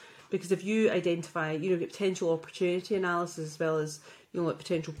opportunities. Because if you identify, get potential opportunity analysis as well as,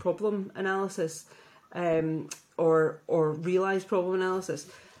 potential problem analysis, or realised problem analysis.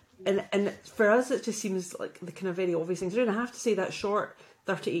 And for us, it just seems like the kind of very obvious things to do. And I have to say that short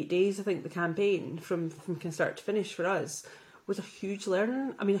 38 days, I think, the campaign from kind of start to finish for us was a huge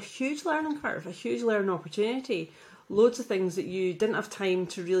learning curve, a huge learning opportunity. Loads of things that you didn't have time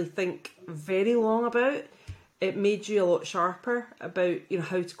to really think very long about. It made you a lot sharper about,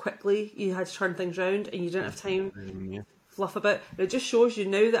 how to quickly you had to turn things around, and you didn't have time fluff about. And it just shows you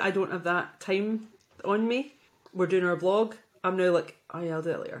now that I don't have that time on me. We're doing our blog. I'm now like, I'll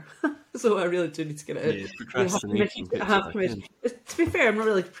do it later. So I really do need to get it out. Yeah, procrastination. I have committed. To be fair, I'm not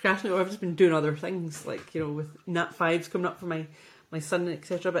really procrastinating. I've just been doing other things, with Nat 5s coming up for my son,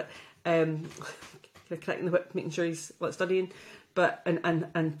 etc. But cracking the whip, making sure he's studying, but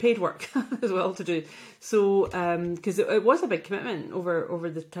and paid work as well to do. So because it was a big commitment over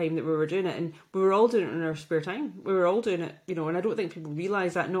the time that we were doing it, and we were all doing it in our spare time. We were all doing it, and I don't think people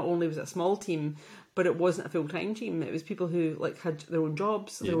realise that not only was it a small team, but it wasn't a full-time team. It was people who had their own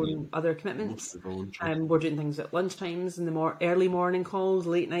jobs, their own other commitments. We're doing things at lunchtimes, in the early morning calls,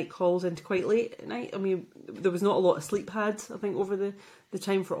 late night calls into quite late at night. I mean, there was not a lot of sleep had, I think, over the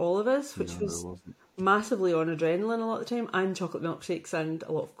time for all of us, which was massively on adrenaline a lot of the time, and chocolate milkshakes and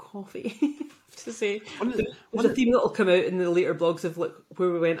a lot of coffee. I have to say, there's a theme that will come out in the later blogs of where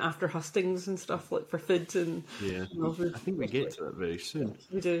we went after hustings and stuff for food and I think we get to that very soon.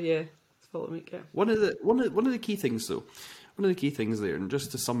 We do, yeah. One of the key things though, one of the key things there, and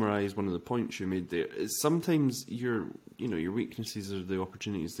just to summarise one of the points you made there, is sometimes your weaknesses or the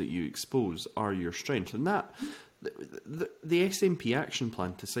opportunities that you expose are your strength, and that the SNP action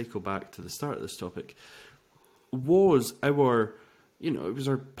plan, to cycle back to the start of this topic, was our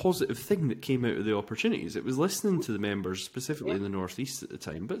positive thing that came out of the opportunities. It was listening to the members, specifically in the North East at the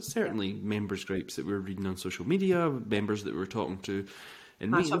time, but certainly members' gripes that we were reading on social media, members that we were talking to in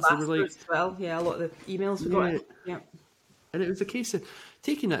meetings. They were as well. Yeah, a lot of the emails we got. Yeah. And it was a case of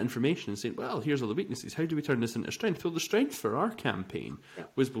taking that information and saying, well, here's all the weaknesses. How do we turn this into strength? Well, the strength for our campaign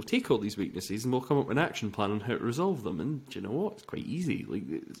was we'll take all these weaknesses and we'll come up with an action plan on how to resolve them. And do you know what? It's quite easy.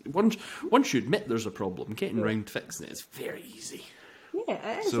 Once you admit there's a problem, getting round fixing it is very easy.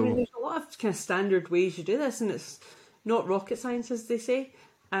 Yeah, it is. So, I mean, there's a lot of kind of standard ways you do this, and it's not rocket science, as they say.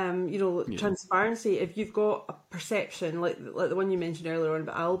 Transparency. If you've got a perception like the one you mentioned earlier on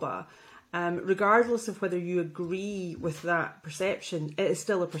about Alba, regardless of whether you agree with that perception, it is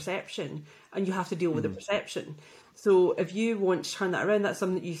still a perception, and you have to deal with the perception. So if you want to turn that around, that's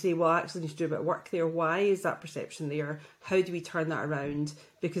something that you say, well, I actually need to do a bit of work there. Why is that perception there? How do we turn that around?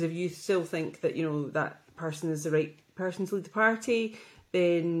 Because if you still think that, that person is the right person to lead the party,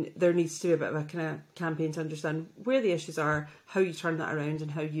 then there needs to be a bit of a kind of campaign to understand where the issues are, how you turn that around, and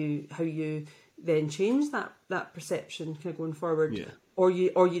how you then change that perception kind of going forward. Yeah. Or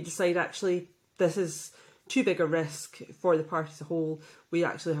you decide, actually, this is too big a risk for the party as a whole. We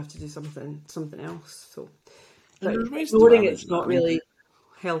actually have to do something else. So, but ignoring it's not really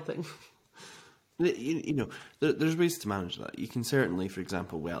helping. There's ways to manage that. You can certainly, for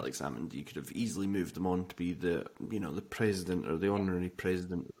example, well examined, you could have easily moved them on to be the president or the honorary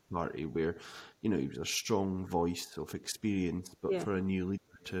president of the party, where he was a strong voice of experience, but for a new leader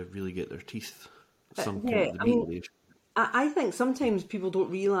to really get their teeth sunk into the meat of the issue. I think sometimes people don't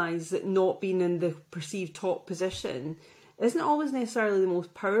realise that not being in the perceived top position isn't always necessarily the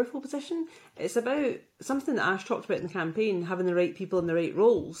most powerful position. It's about something that Ash talked about in the campaign, having the right people in the right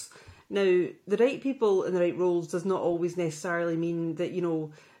roles. Now, the right people in the right roles does not always necessarily mean that,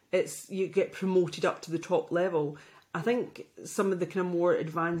 you get promoted up to the top level. I think some of the kind of more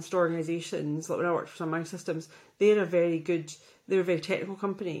advanced organisations, like when I worked for Sun Microsystems, they're a very technical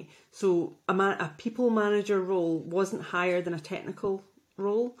company. So a people manager role wasn't higher than a technical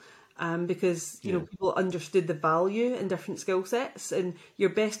role. Because people understood the value in different skill sets, and your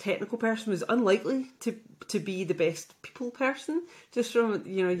best technical person was unlikely to be the best people person, just from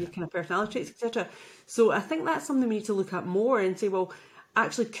your kind of personality traits, etc. So I think that's something we need to look at more and say, well,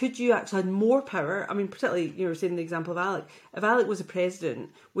 actually, could you actually have more power? I mean, particularly, saying the example of Alec. If Alec was a president,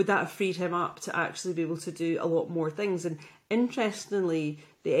 would that have freed him up to actually be able to do a lot more things? And interestingly,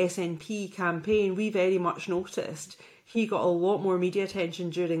 the SNP campaign, we very much noticed he got a lot more media attention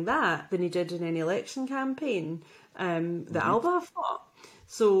during that than he did in any election campaign that Alba fought.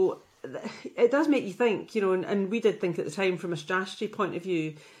 So it does make you think, and we did think at the time from a strategy point of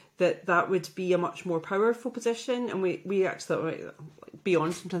view that would be a much more powerful position. And we actually thought, right,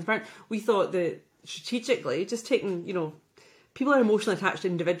 beyond some transparent, we thought that strategically, just taking, people are emotionally attached to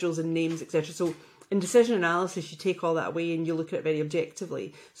individuals and names, etc. So in decision analysis, you take all that away and you look at it very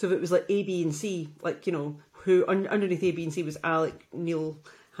objectively. So if it was like A, B, and C, like, who underneath A, B, and C was Alec, Neil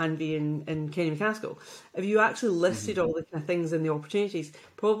Hanvey, and Kenny McCaskill. If you actually listed all the kind of things and the opportunities,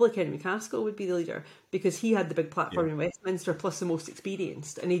 probably Kenny McCaskill would be the leader, because he had the big platform in Westminster, plus the most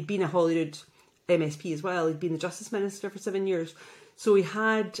experienced, and he'd been a Holyrood MSP as well. He'd been the Justice Minister for 7 years, so he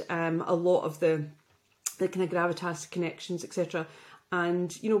had a lot of the kind of gravitas, connections, etc.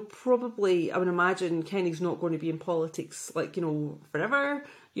 And probably I would imagine Kenny's not going to be in politics forever.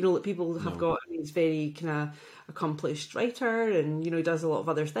 That people have got. I mean, he's very kind of accomplished writer, and he does a lot of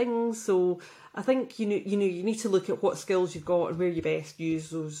other things. So I think you need to look at what skills you've got and where you best use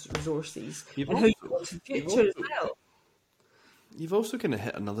those resources, and how you want to future as well. You've also kind of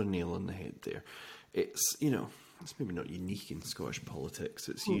hit another nail on the head there. It's it's maybe not unique in Scottish politics.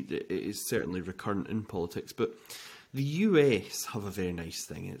 It is certainly recurrent in politics, but the US have a very nice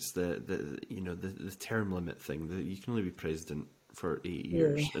thing. It's the term limit thing, that you can only be president for 8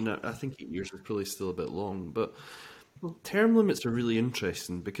 years. And I think 8 years is probably still a bit long, but term limits are really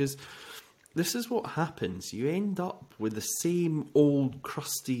interesting, because this is what happens. You end up with the same old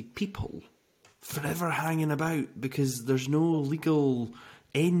crusty people forever hanging about, because there's no legal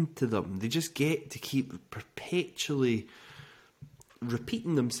end to them. They just get to keep perpetually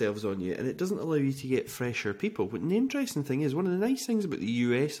repeating themselves on you, and it doesn't allow you to get fresher people. But the interesting thing is, one of the nice things about the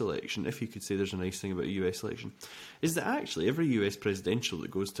US election, if you could say there's a nice thing about a US election, is that actually every US presidential that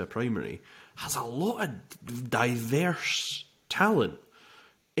goes to a primary has a lot of diverse talent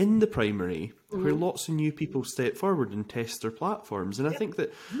in the primary, where lots of new people step forward and test their platforms. And I think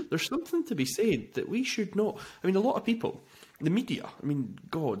that there's something to be said that we should not... I mean, a lot of people... The media,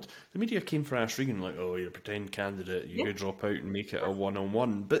 the media came for Ash Regan like, oh, you're a pretend candidate, you go drop out and make it a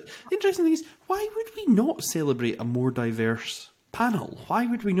one-on-one. But the interesting thing is, why would we not celebrate a more diverse panel? Why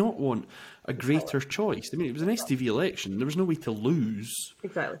would we not want a greater choice? I mean, it was an STV election, there was no way to lose.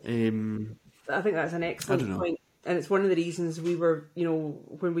 Exactly. I think that's an excellent point. And it's one of the reasons we were,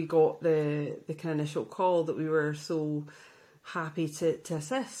 when we got the kind of initial call, that we were so happy to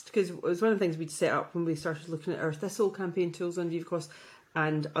assist, because it was one of the things we'd set up when we started looking at our Thistle campaign tools on DVCOS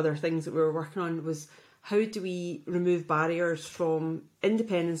and other things that we were working on, was how do we remove barriers from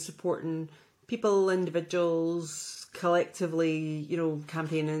independents supporting people, individuals, collectively,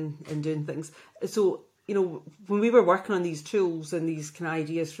 campaigning and doing things. So, when we were working on these tools and these kind of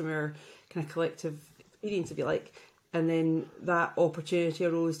ideas from our kind of collective experience, if you like, and then that opportunity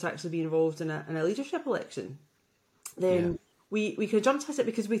arose to actually be involved in a leadership election, then we could have jumped at it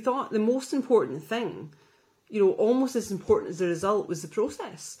because we thought the most important thing, almost as important as the result, was the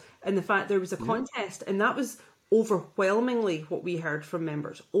process and the fact there was a contest. And that was overwhelmingly what we heard from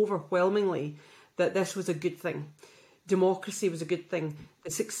members, overwhelmingly, that this was a good thing. Democracy was a good thing.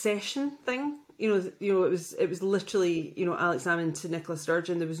 The succession thing, it was literally, Alex Salmond to Nicola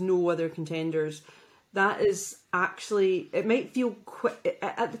Sturgeon. There was no other contenders. That is actually, it might feel,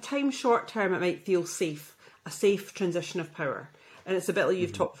 at the time, short term, it might feel safe, a safe transition of power. And it's a bit like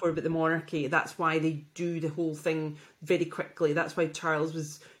you've talked before about the monarchy. That's why they do the whole thing very quickly. That's why Charles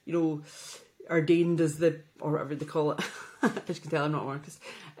was, ordained as or whatever they call it. As you can tell, I'm not a monarchist.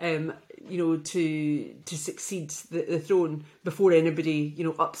 To succeed the throne before anybody,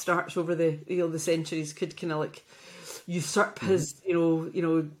 upstarts over the centuries could kind of like usurp his,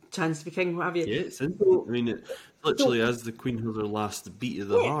 chance to be king, what have you. Yeah, it's so, I mean, it literally, as the Queen has her last beat of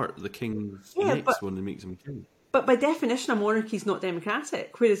the heart, the king's next one that makes him king. But by definition, a monarchy is not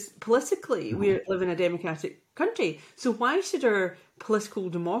democratic, whereas politically we live in a democratic country. So why should our political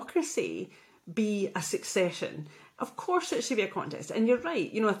democracy be a succession? Of course it should be a contest. And you're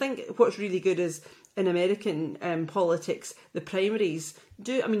right. I think what's really good is in American politics, the primaries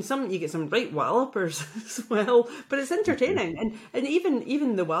do. I mean, you get some right wallopers as well, but it's entertaining. And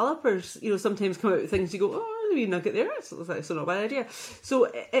even the wallopers, sometimes come out with things you go, oh, you nugget there. It's not a bad idea. So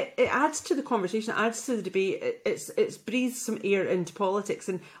it adds to the conversation, it adds to the debate. It's breathes some air into politics.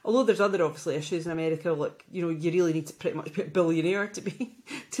 And although there's other obviously issues in America, like you really need to pretty much be a billionaire to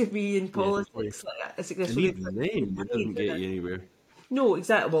be in politics. And even then, it doesn't get you anywhere. No,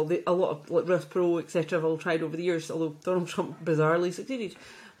 exactly. Well, a lot of like Ross Perot, etc., have all tried over the years, although Donald Trump bizarrely succeeded.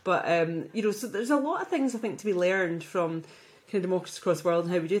 But so there's a lot of things I think to be learned from kind of democracy across the world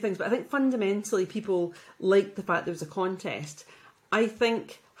and how we do things. But I think fundamentally people like the fact there was a contest. I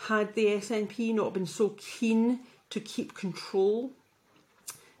think had the SNP not been so keen to keep control,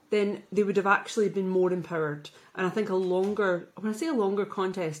 then they would have actually been more empowered. And I think when I say a longer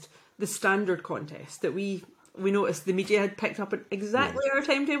contest, the standard contest that we noticed the media had picked up on exactly our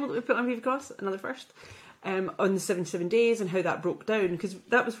timetable that we put on Viva Cross, another first, on the 77 days and how that broke down, because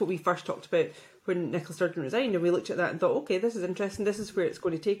that was what we first talked about when Nicola Sturgeon resigned, and we looked at that and thought, okay, this is interesting, this is where it's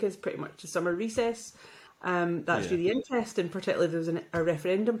going to take us, pretty much to summer recess. That's really interesting, particularly there was a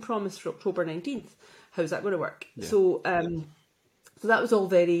referendum promise for October 19th. How's that going to work? Yeah. So that was all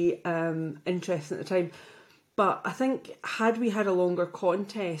very interesting at the time. But I think had we had a longer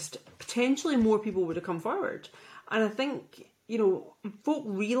contest, potentially more people would have come forward. And I think, folk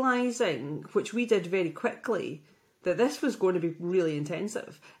realising, which we did very quickly, that this was going to be really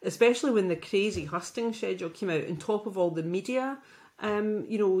intensive, especially when the crazy hustings schedule came out on top of all the media,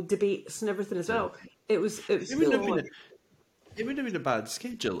 debates and everything as well. It would have been a bad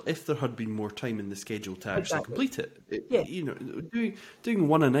schedule if there had been more time in the schedule to actually complete it. Doing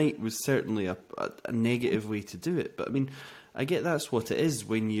one a night was certainly a negative way to do it. But I mean, I get that's what it is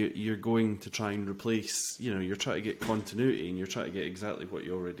when you're going to try and replace. You're trying to get continuity and you're trying to get exactly what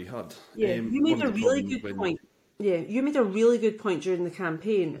you already had. Yeah, you made a really good point. Yeah, you made a really good point during the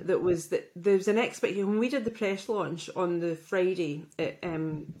campaign. That was that there was an expectation when we did the press launch on the Friday at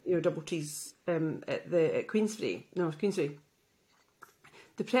Double T's at Queensferry.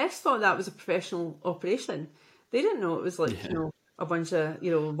 The press thought that was a professional operation. They didn't know it was like a bunch of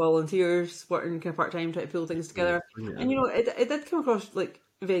volunteers working kind of part time trying to pull things together. And it did come across like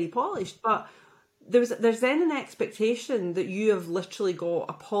very polished, but there's then an expectation that you have literally got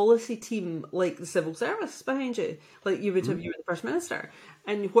a policy team like the civil service behind you, like you would have you were the First Minister,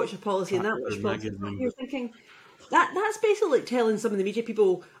 and what's your policy in that? Which policy? You're thinking that's basically like telling some of the media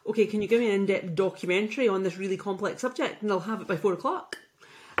people, okay, can you give me an in-depth documentary on this really complex subject, and I'll have it by 4:00.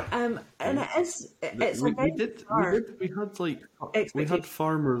 And we had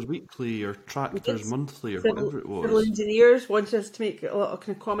Farmers Weekly or Tractors Monthly or whatever it was. Civil engineers wanted us to make a lot of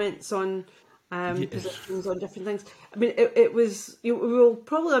kind of comments on positions on different things. I mean, it was. We will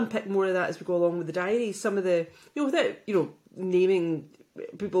probably unpick more of that as we go along with the diary. Some of the, without naming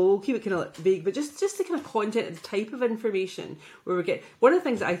people, we'll keep it kind of vague, but just the kind of content and the type of information where we get. One of the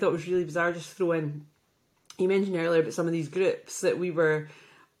things that I thought was really bizarre, just to throw in. You mentioned earlier about some of these groups that we were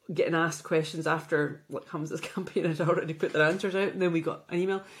getting asked questions after what comes this campaign had already put their answers out, and then we got an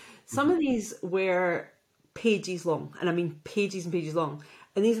email. Some of these were pages long, and I mean pages and pages long,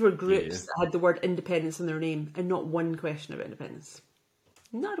 and these were groups that had the word independence in their name and not one question about independence.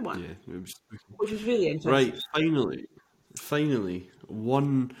 Not one, Yeah, it was which was really interesting. right. Finally,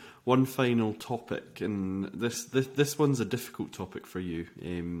 one final topic, and this one's a difficult topic for you,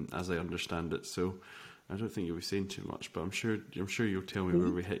 as I understand it. So I don't think you'll be saying too much, but I'm sure you'll tell me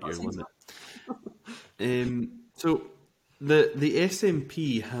where we hit your limit. So the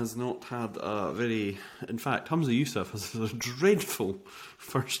SNP has not had a very, in fact, Hamza Yousaf has had a dreadful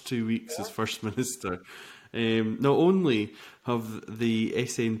first 2 weeks as First Minister. Not only have the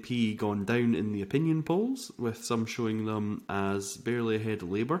SNP gone down in the opinion polls, with some showing them as barely ahead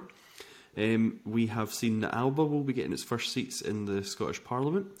of Labour, we have seen that Alba will be getting its first seats in the Scottish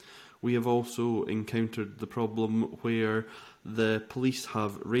Parliament. We have also encountered the problem where the police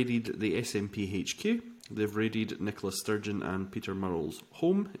have raided the SNP HQ. They've raided Nicola Sturgeon and Peter Murrell's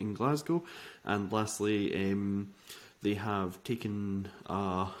home in Glasgow, and lastly, they have taken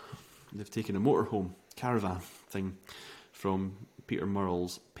a motorhome caravan thing from Peter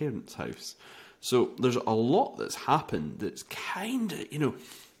Murrell's parents' house. So there's a lot that's happened. That's kind of,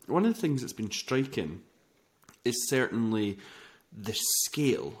 one of the things that's been striking is certainly the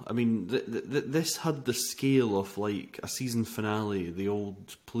scale. I mean, this had the scale of like a season finale, the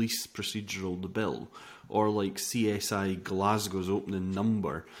old police procedural, The Bill, or like CSI Glasgow's opening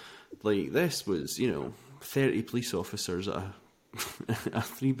number. Like, this was, 30 police officers at a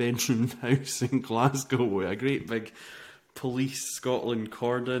 3-bedroom house in Glasgow with a great big Police Scotland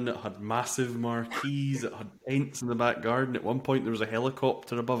cordon. It had massive marquees, it had tents in the back garden. At one point there was a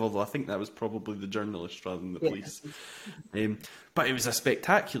helicopter above, although I think that was probably the journalists rather than the police. But it was a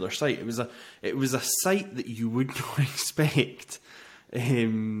spectacular sight. It was a sight that you would not expect,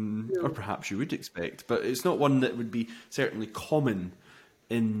 or perhaps you would expect, but it's not one that would be certainly common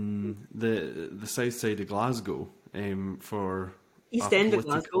in the south side of Glasgow, for East End of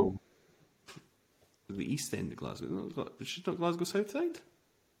Glasgow. The East End of Glasgow. She's not Glasgow South Side?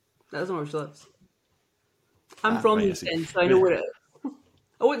 That isn't where she lives. I'm from the East End, so I know where it is.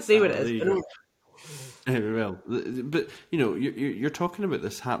 I won't say what it is, but I know. Well, but you're talking about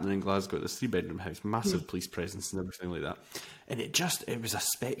this happening in Glasgow, this 3-bedroom house, massive police presence and everything like that, and it was a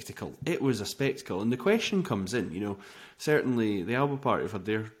spectacle. It was a spectacle, and the question comes in. Certainly the Alba Party have had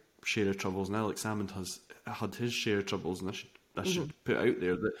their share of troubles, and Alex Salmond has had his share of troubles, and I should put out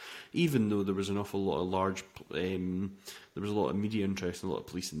there that even though there was an awful lot of there was a lot of media interest and a lot of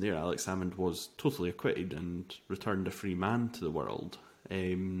police in there, Alex Salmond was totally acquitted and returned a free man to the world.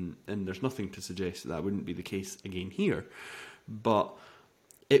 And there's nothing to suggest that wouldn't be the case again here. But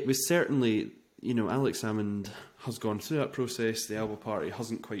it was certainly, Alex Salmond has gone through that process. The Alba Party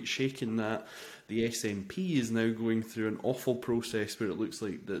hasn't quite shaken that. The SNP is now going through an awful process where it looks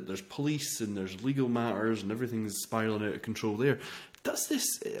like that there's police and there's legal matters and everything's spiralling out of control there. Does this,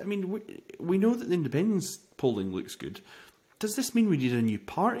 we know that the independence polling looks good. Does this mean we need a new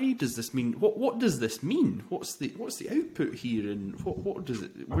party? Does this mean, what does this mean? What's the output here, and what does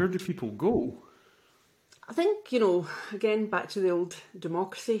it, where do people go? I think, again, back to the old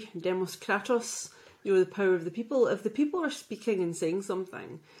democracy, demos kratos, the power of the people. If the people are speaking and saying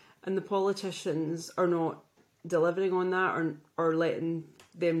something, and the politicians are not delivering on that, or letting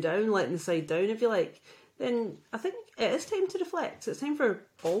them down, letting the side down, if you like, then I think it is time to reflect. It's time for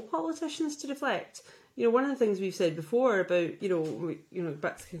all politicians to reflect. One of the things we've said before about,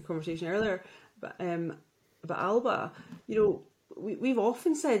 back to the conversation earlier about Alba, we've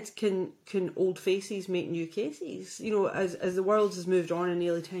often said, can old faces make new cases? As the world has moved on in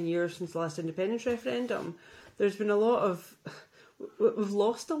nearly 10 years since the last independence referendum, there's been we've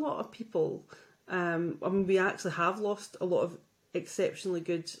lost a lot of people. We actually have lost a lot of exceptionally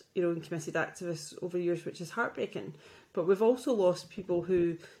good, and committed activists over the years, which is heartbreaking. But we've also lost people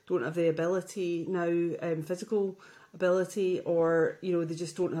who don't have the ability now, physical ability, or they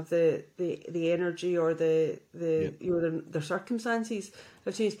just don't have the energy, or their circumstances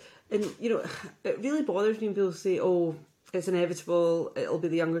have changed. And it really bothers me when people say, "Oh, it's inevitable. It'll be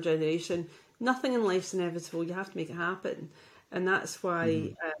the younger generation." Nothing in life's inevitable. You have to make it happen. And that's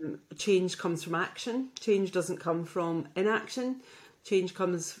why change comes from action. Change doesn't come from inaction. Change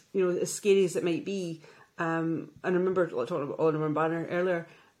comes, as scary as it might be. And I remember talking about All in One Banner earlier,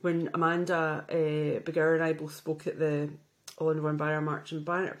 when Amanda Beguer and I both spoke at the All in One Banner March in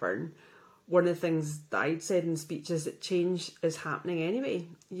Bannockburn. One of the things that I'd said in the speech is that change is happening anyway.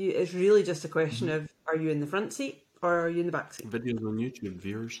 It's really just a question of, are you in the front seat or are you in the back seat? Videos on YouTube,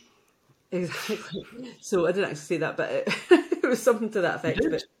 viewers. Exactly. So I didn't actually say that, but it was something to that effect.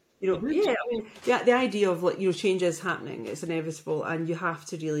 But Yeah, I mean, the idea of change is happening, it's inevitable, and you have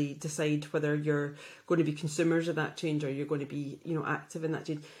to really decide whether you're going to be consumers of that change or you're going to be, active in that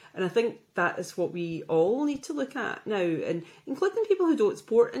change. And I think that is what we all need to look at now, and including people who don't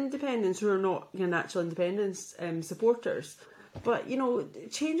support independence, who are not natural independence supporters. But,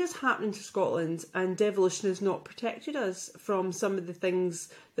 change is happening to Scotland, and devolution has not protected us from some of the things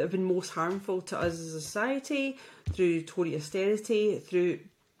that have been most harmful to us as a society, through Tory austerity, through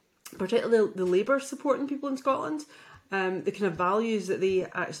particularly the Labour supporting people in Scotland, the kind of values that they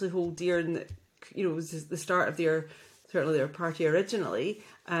actually hold dear, and that, was the start of certainly their party originally,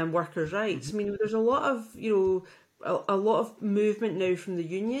 workers' rights. I mean, there's a lot of, a lot of movement now from the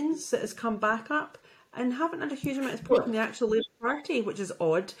unions that has come back up, and haven't had a huge amount of support from the actual Labour Party, which is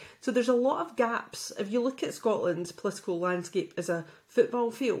odd. So there's a lot of gaps. If you look at Scotland's political landscape as a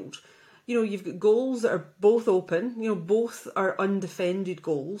football field, you've got goals that are both open, both are undefended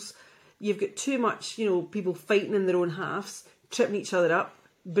goals. You've got too much, people fighting in their own halves, tripping each other up,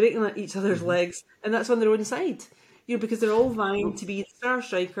 breaking each other's legs, and that's on their own side. Because they're all vying to be the star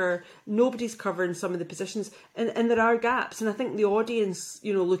striker. Nobody's covering some of the positions, and there are gaps. And I think the audience,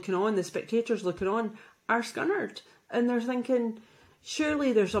 looking on, the spectators looking on, are scunnered, and they're thinking,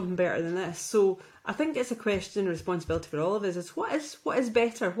 surely there's something better than this. So I think it's a question of responsibility for all of us. Is what is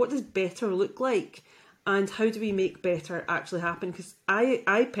better? What does better look like? And how do we make better actually happen? Because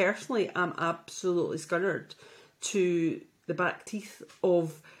I personally am absolutely scunnered to the back teeth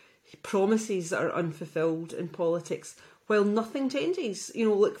of promises that are unfulfilled in politics, while nothing changes.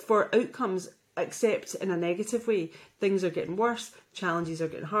 Look for outcomes, except in a negative way. Things are getting worse, challenges are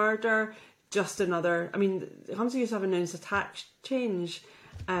getting harder. Just another. I mean, Humza Yousaf have announced a tax change,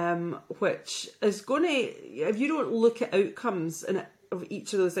 which is going to, if you don't look at outcomes of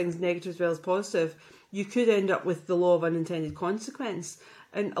each of those things, negative as well as positive, you could end up with the law of unintended consequence.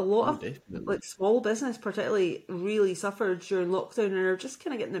 And a lot of small business particularly really suffered during lockdown, and are just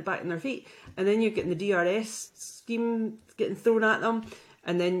kind of getting it back on their feet. And then you're getting the DRS scheme getting thrown at them.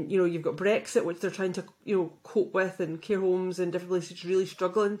 And then, you've got Brexit, which they're trying to, cope with, and care homes in different places really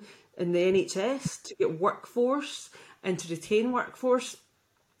struggling, in the NHS to get workforce and to retain workforce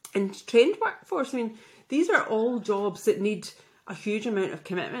and trained workforce. I mean, these are all jobs that need a huge amount of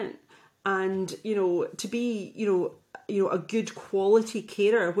commitment. And, to be, a good quality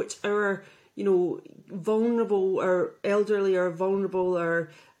carer, which our, vulnerable or elderly or vulnerable or,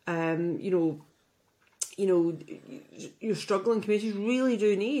 your struggling communities really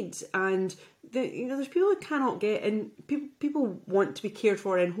do need. And, there's people who cannot get, and people want to be cared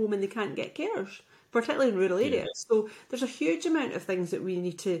for in home, and they can't get carers, particularly in rural areas. So there's a huge amount of things that we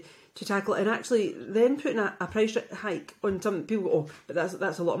need to tackle, and actually then putting a price hike on some people go, but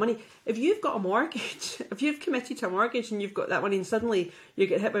that's a lot of money. If you've got a mortgage, if you've committed to a mortgage and you've got that money, and suddenly you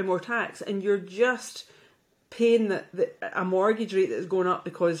get hit by more tax, and you're just paying a mortgage rate that is going up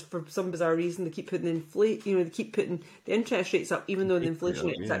because for some bizarre reason they keep putting they keep putting the interest rates up, even though the inflation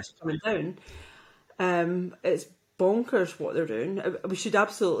rate is actually coming down. It's bonkers what they're doing. We should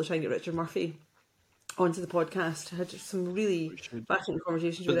absolutely try and get Richard Murphy onto the podcast. I had some really fascinating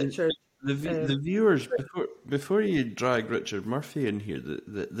conversations with Richard. The viewers, before you drag Richard Murphy in here,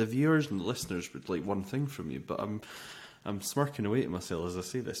 the viewers and the listeners would like one thing from you, but I'm smirking away to myself as I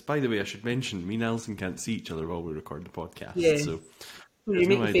say this. By the way, I should mention, me and Alison can't see each other while we record the podcast, so there's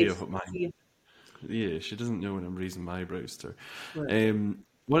no idea what mine. Yeah, she doesn't know when I'm raising my eyebrows to her. Right.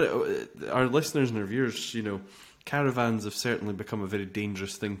 What our listeners and our viewers, caravans have certainly become a very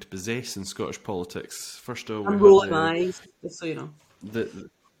dangerous thing to possess in Scottish politics. First of all, I'm rolling my eyes, just so you know.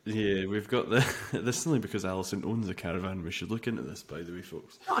 We've got this is only because Alison owns a caravan. We should look into this, by the way,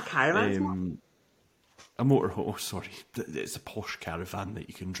 folks. Not a caravan. A motorhome. Oh, sorry, it's a posh caravan that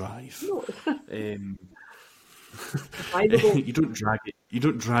you can drive. No. You don't drag it. You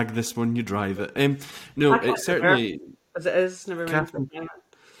don't drag this one. You drive it. No, it's certainly as it is. Never mind.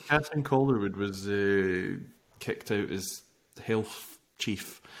 Catherine Calderwood was kicked out as health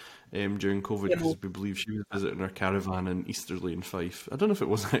chief during COVID because we believe she was visiting her caravan in Easterley in Fife. I don't know if it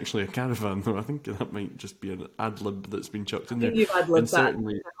was actually a caravan though. I think that might just be an ad lib that's been chucked in there. You've ad-libbed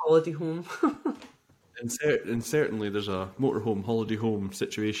that holiday home. And certainly there's a motorhome, holiday home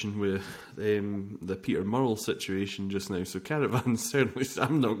situation with the Peter Murrell situation just now. So caravans, certainly,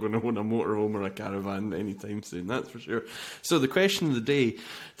 I'm not going to own a motorhome or a caravan anytime soon, that's for sure. So the question of the day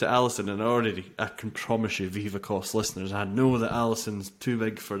to Alison, and I can promise you, Viva Cost listeners, I know that Alison's too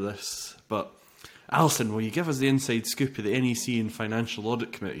big for this, but Alison, will you give us the inside scoop of the NEC and Financial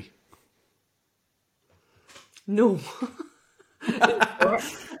Audit Committee? No.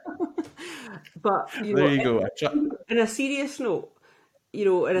 But there you go. On a serious note,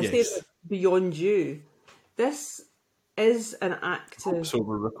 and I say Yes. that beyond you, this is an act of So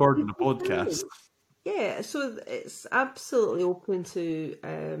we're recording a podcast. yeah, so it's absolutely open to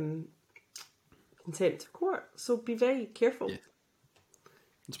contempt of court. So be very careful. Yeah.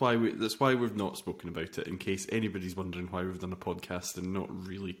 That's why we've not spoken about it, in case anybody's wondering why we've done a podcast and not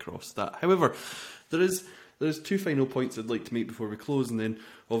really crossed that. However, there's two final points I'd like to make before we close, and then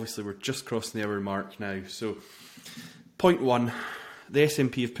obviously we're just crossing the hour mark now. So, point one, the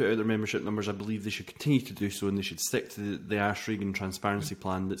SNP have put out their membership numbers. I believe they should continue to do so, and they should stick to the Ash Regan transparency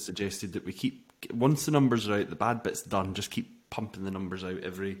plan that suggested that we keep, once the numbers are out, the bad bit's done, just keep pumping the numbers out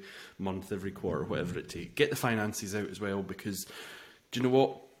every month, every quarter, whatever it takes. Get the finances out as well, because do you know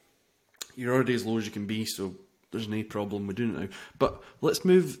what? You're already as low as you can be, so there's no problem with doing it now. But let's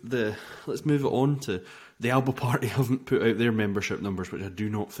move it on to the Alba Party haven't put out their membership numbers, which I do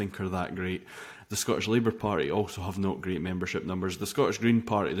not think are that great. The Scottish Labour Party also have not great membership numbers. The Scottish Green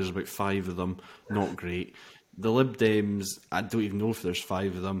Party, there's about 5 of them, not great. The Lib Dems, I don't even know if there's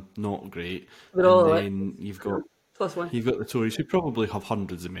 5 of them, not great. We're And all then you've got +1. You've got the Tories, who probably have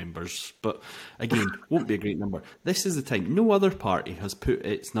hundreds of members, but again, won't be a great number. This is the time. No other party has put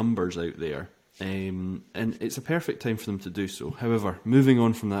its numbers out there, and it's a perfect time for them to do so. However, moving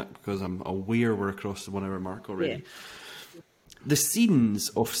on from that, because I'm aware we're across the 1 hour mark already. Yeah. The scenes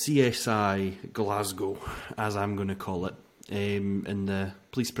of CSI Glasgow, as I'm going to call it, in the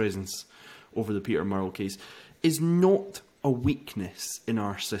police presence over the Peter Murrell case, is not a weakness in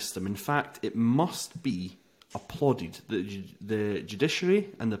our system. In fact, it must be applauded. The judiciary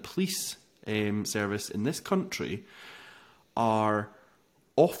and the police service in this country are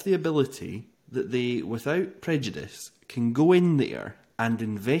off the ability that they, without prejudice, can go in there and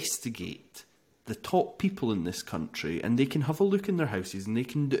investigate the top people in this country, and they can have a look in their houses, and they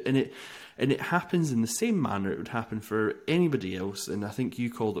can do, and it happens in the same manner it would happen for anybody else. And I think you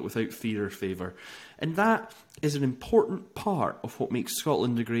called it without fear or favour, and that is an important part of what makes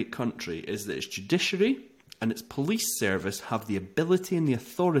Scotland a great country. Is that its judiciary and its police service have the ability and the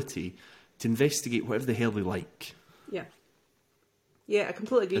authority to investigate whatever the hell they like. Yeah, I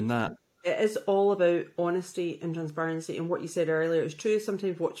completely agree. And that it is all about honesty and transparency. And what you said earlier is true.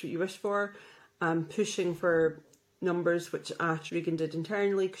 Sometimes watch what you wish for. Pushing for numbers, which Ash Regan did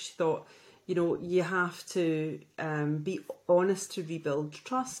internally, because she thought, you have to be honest to rebuild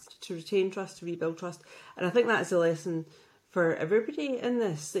trust, to retain trust, to rebuild trust. And I think that is a lesson for everybody in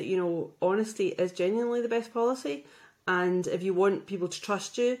this, that, honesty is genuinely the best policy. And if you want people to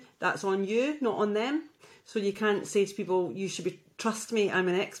trust you, that's on you, not on them. So you can't say to people, you should trust me, I'm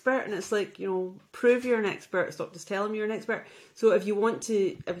an expert. And it's like, prove you're an expert, stop just telling me you're an expert. So if you want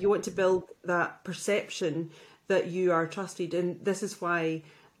to build that perception that you are trusted, and this is why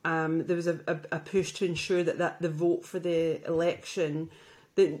there was a push to ensure that the vote for the election,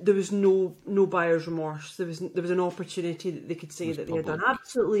 that there was no buyer's remorse. There was an opportunity that they could say that they had done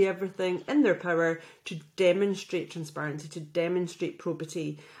absolutely everything in their power to demonstrate transparency, to demonstrate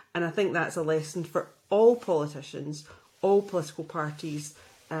probity. And I think that's a lesson for all politicians, all political parties,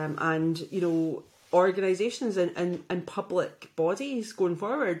 and organisations and public bodies going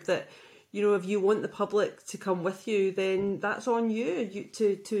forward. That if you want the public to come with you, then that's on you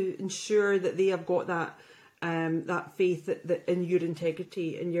to ensure that they have got that faith that in your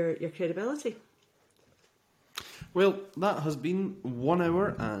integrity and your credibility. Well, that has been 1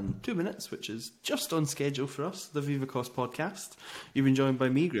 hour and 2 minutes, which is just on schedule for us, the Viva Cost podcast. You've been joined by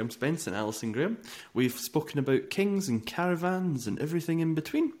me, Graham Spence, and Alison Graham. We've spoken about kings and caravans and everything in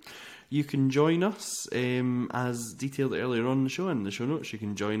between. You can join us, as detailed earlier on in the show, in the show notes. You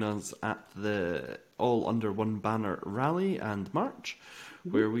can join us at the All Under One Banner rally and march,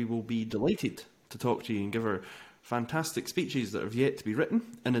 where we will be delighted to talk to you and give our fantastic speeches that have yet to be written.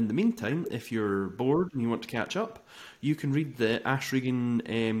 And in the meantime, if you're bored and you want to catch up, you can read the Ash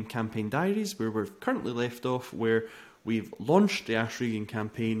Regan campaign diaries, where we're currently left off, where we've launched the Ash Regan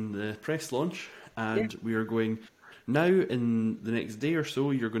campaign, the press launch, and we are going now, in the next day or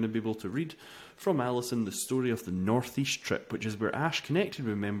so, you're going to be able to read from Alison the story of the North East trip, which is where Ash connected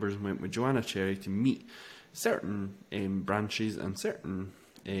with members and went with Joanna Cherry to meet certain branches and certain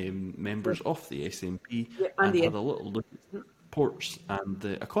members of the SNP, and had a little look at ports and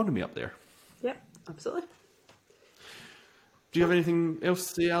the economy up there. Yeah, absolutely. Do you have anything else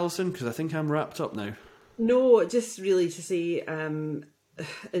to say, Alison? Because I think I'm wrapped up now. No, just really to say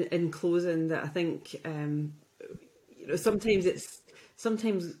in closing that I think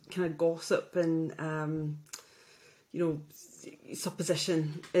sometimes kind of gossip and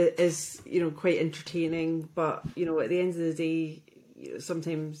supposition is quite entertaining, but at the end of the day,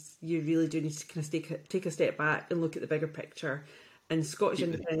 sometimes you really do need to kind of take a step back and look at the bigger picture. And Scottish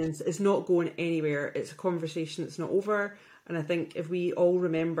independence is not going anywhere. It's a conversation that's not over. And I think if we all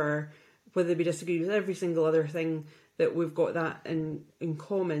remember, whether we disagree with every single other thing, that we've got that in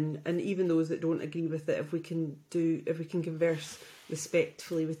common, and even those that don't agree with it, if we can converse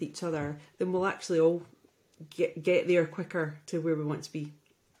respectfully with each other, then we'll actually all get there quicker to where we want to be.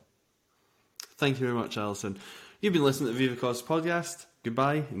 Thank you very much, Alison. You've been listening to the Viva Cause podcast.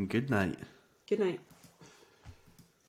 Goodbye and good night. Good night.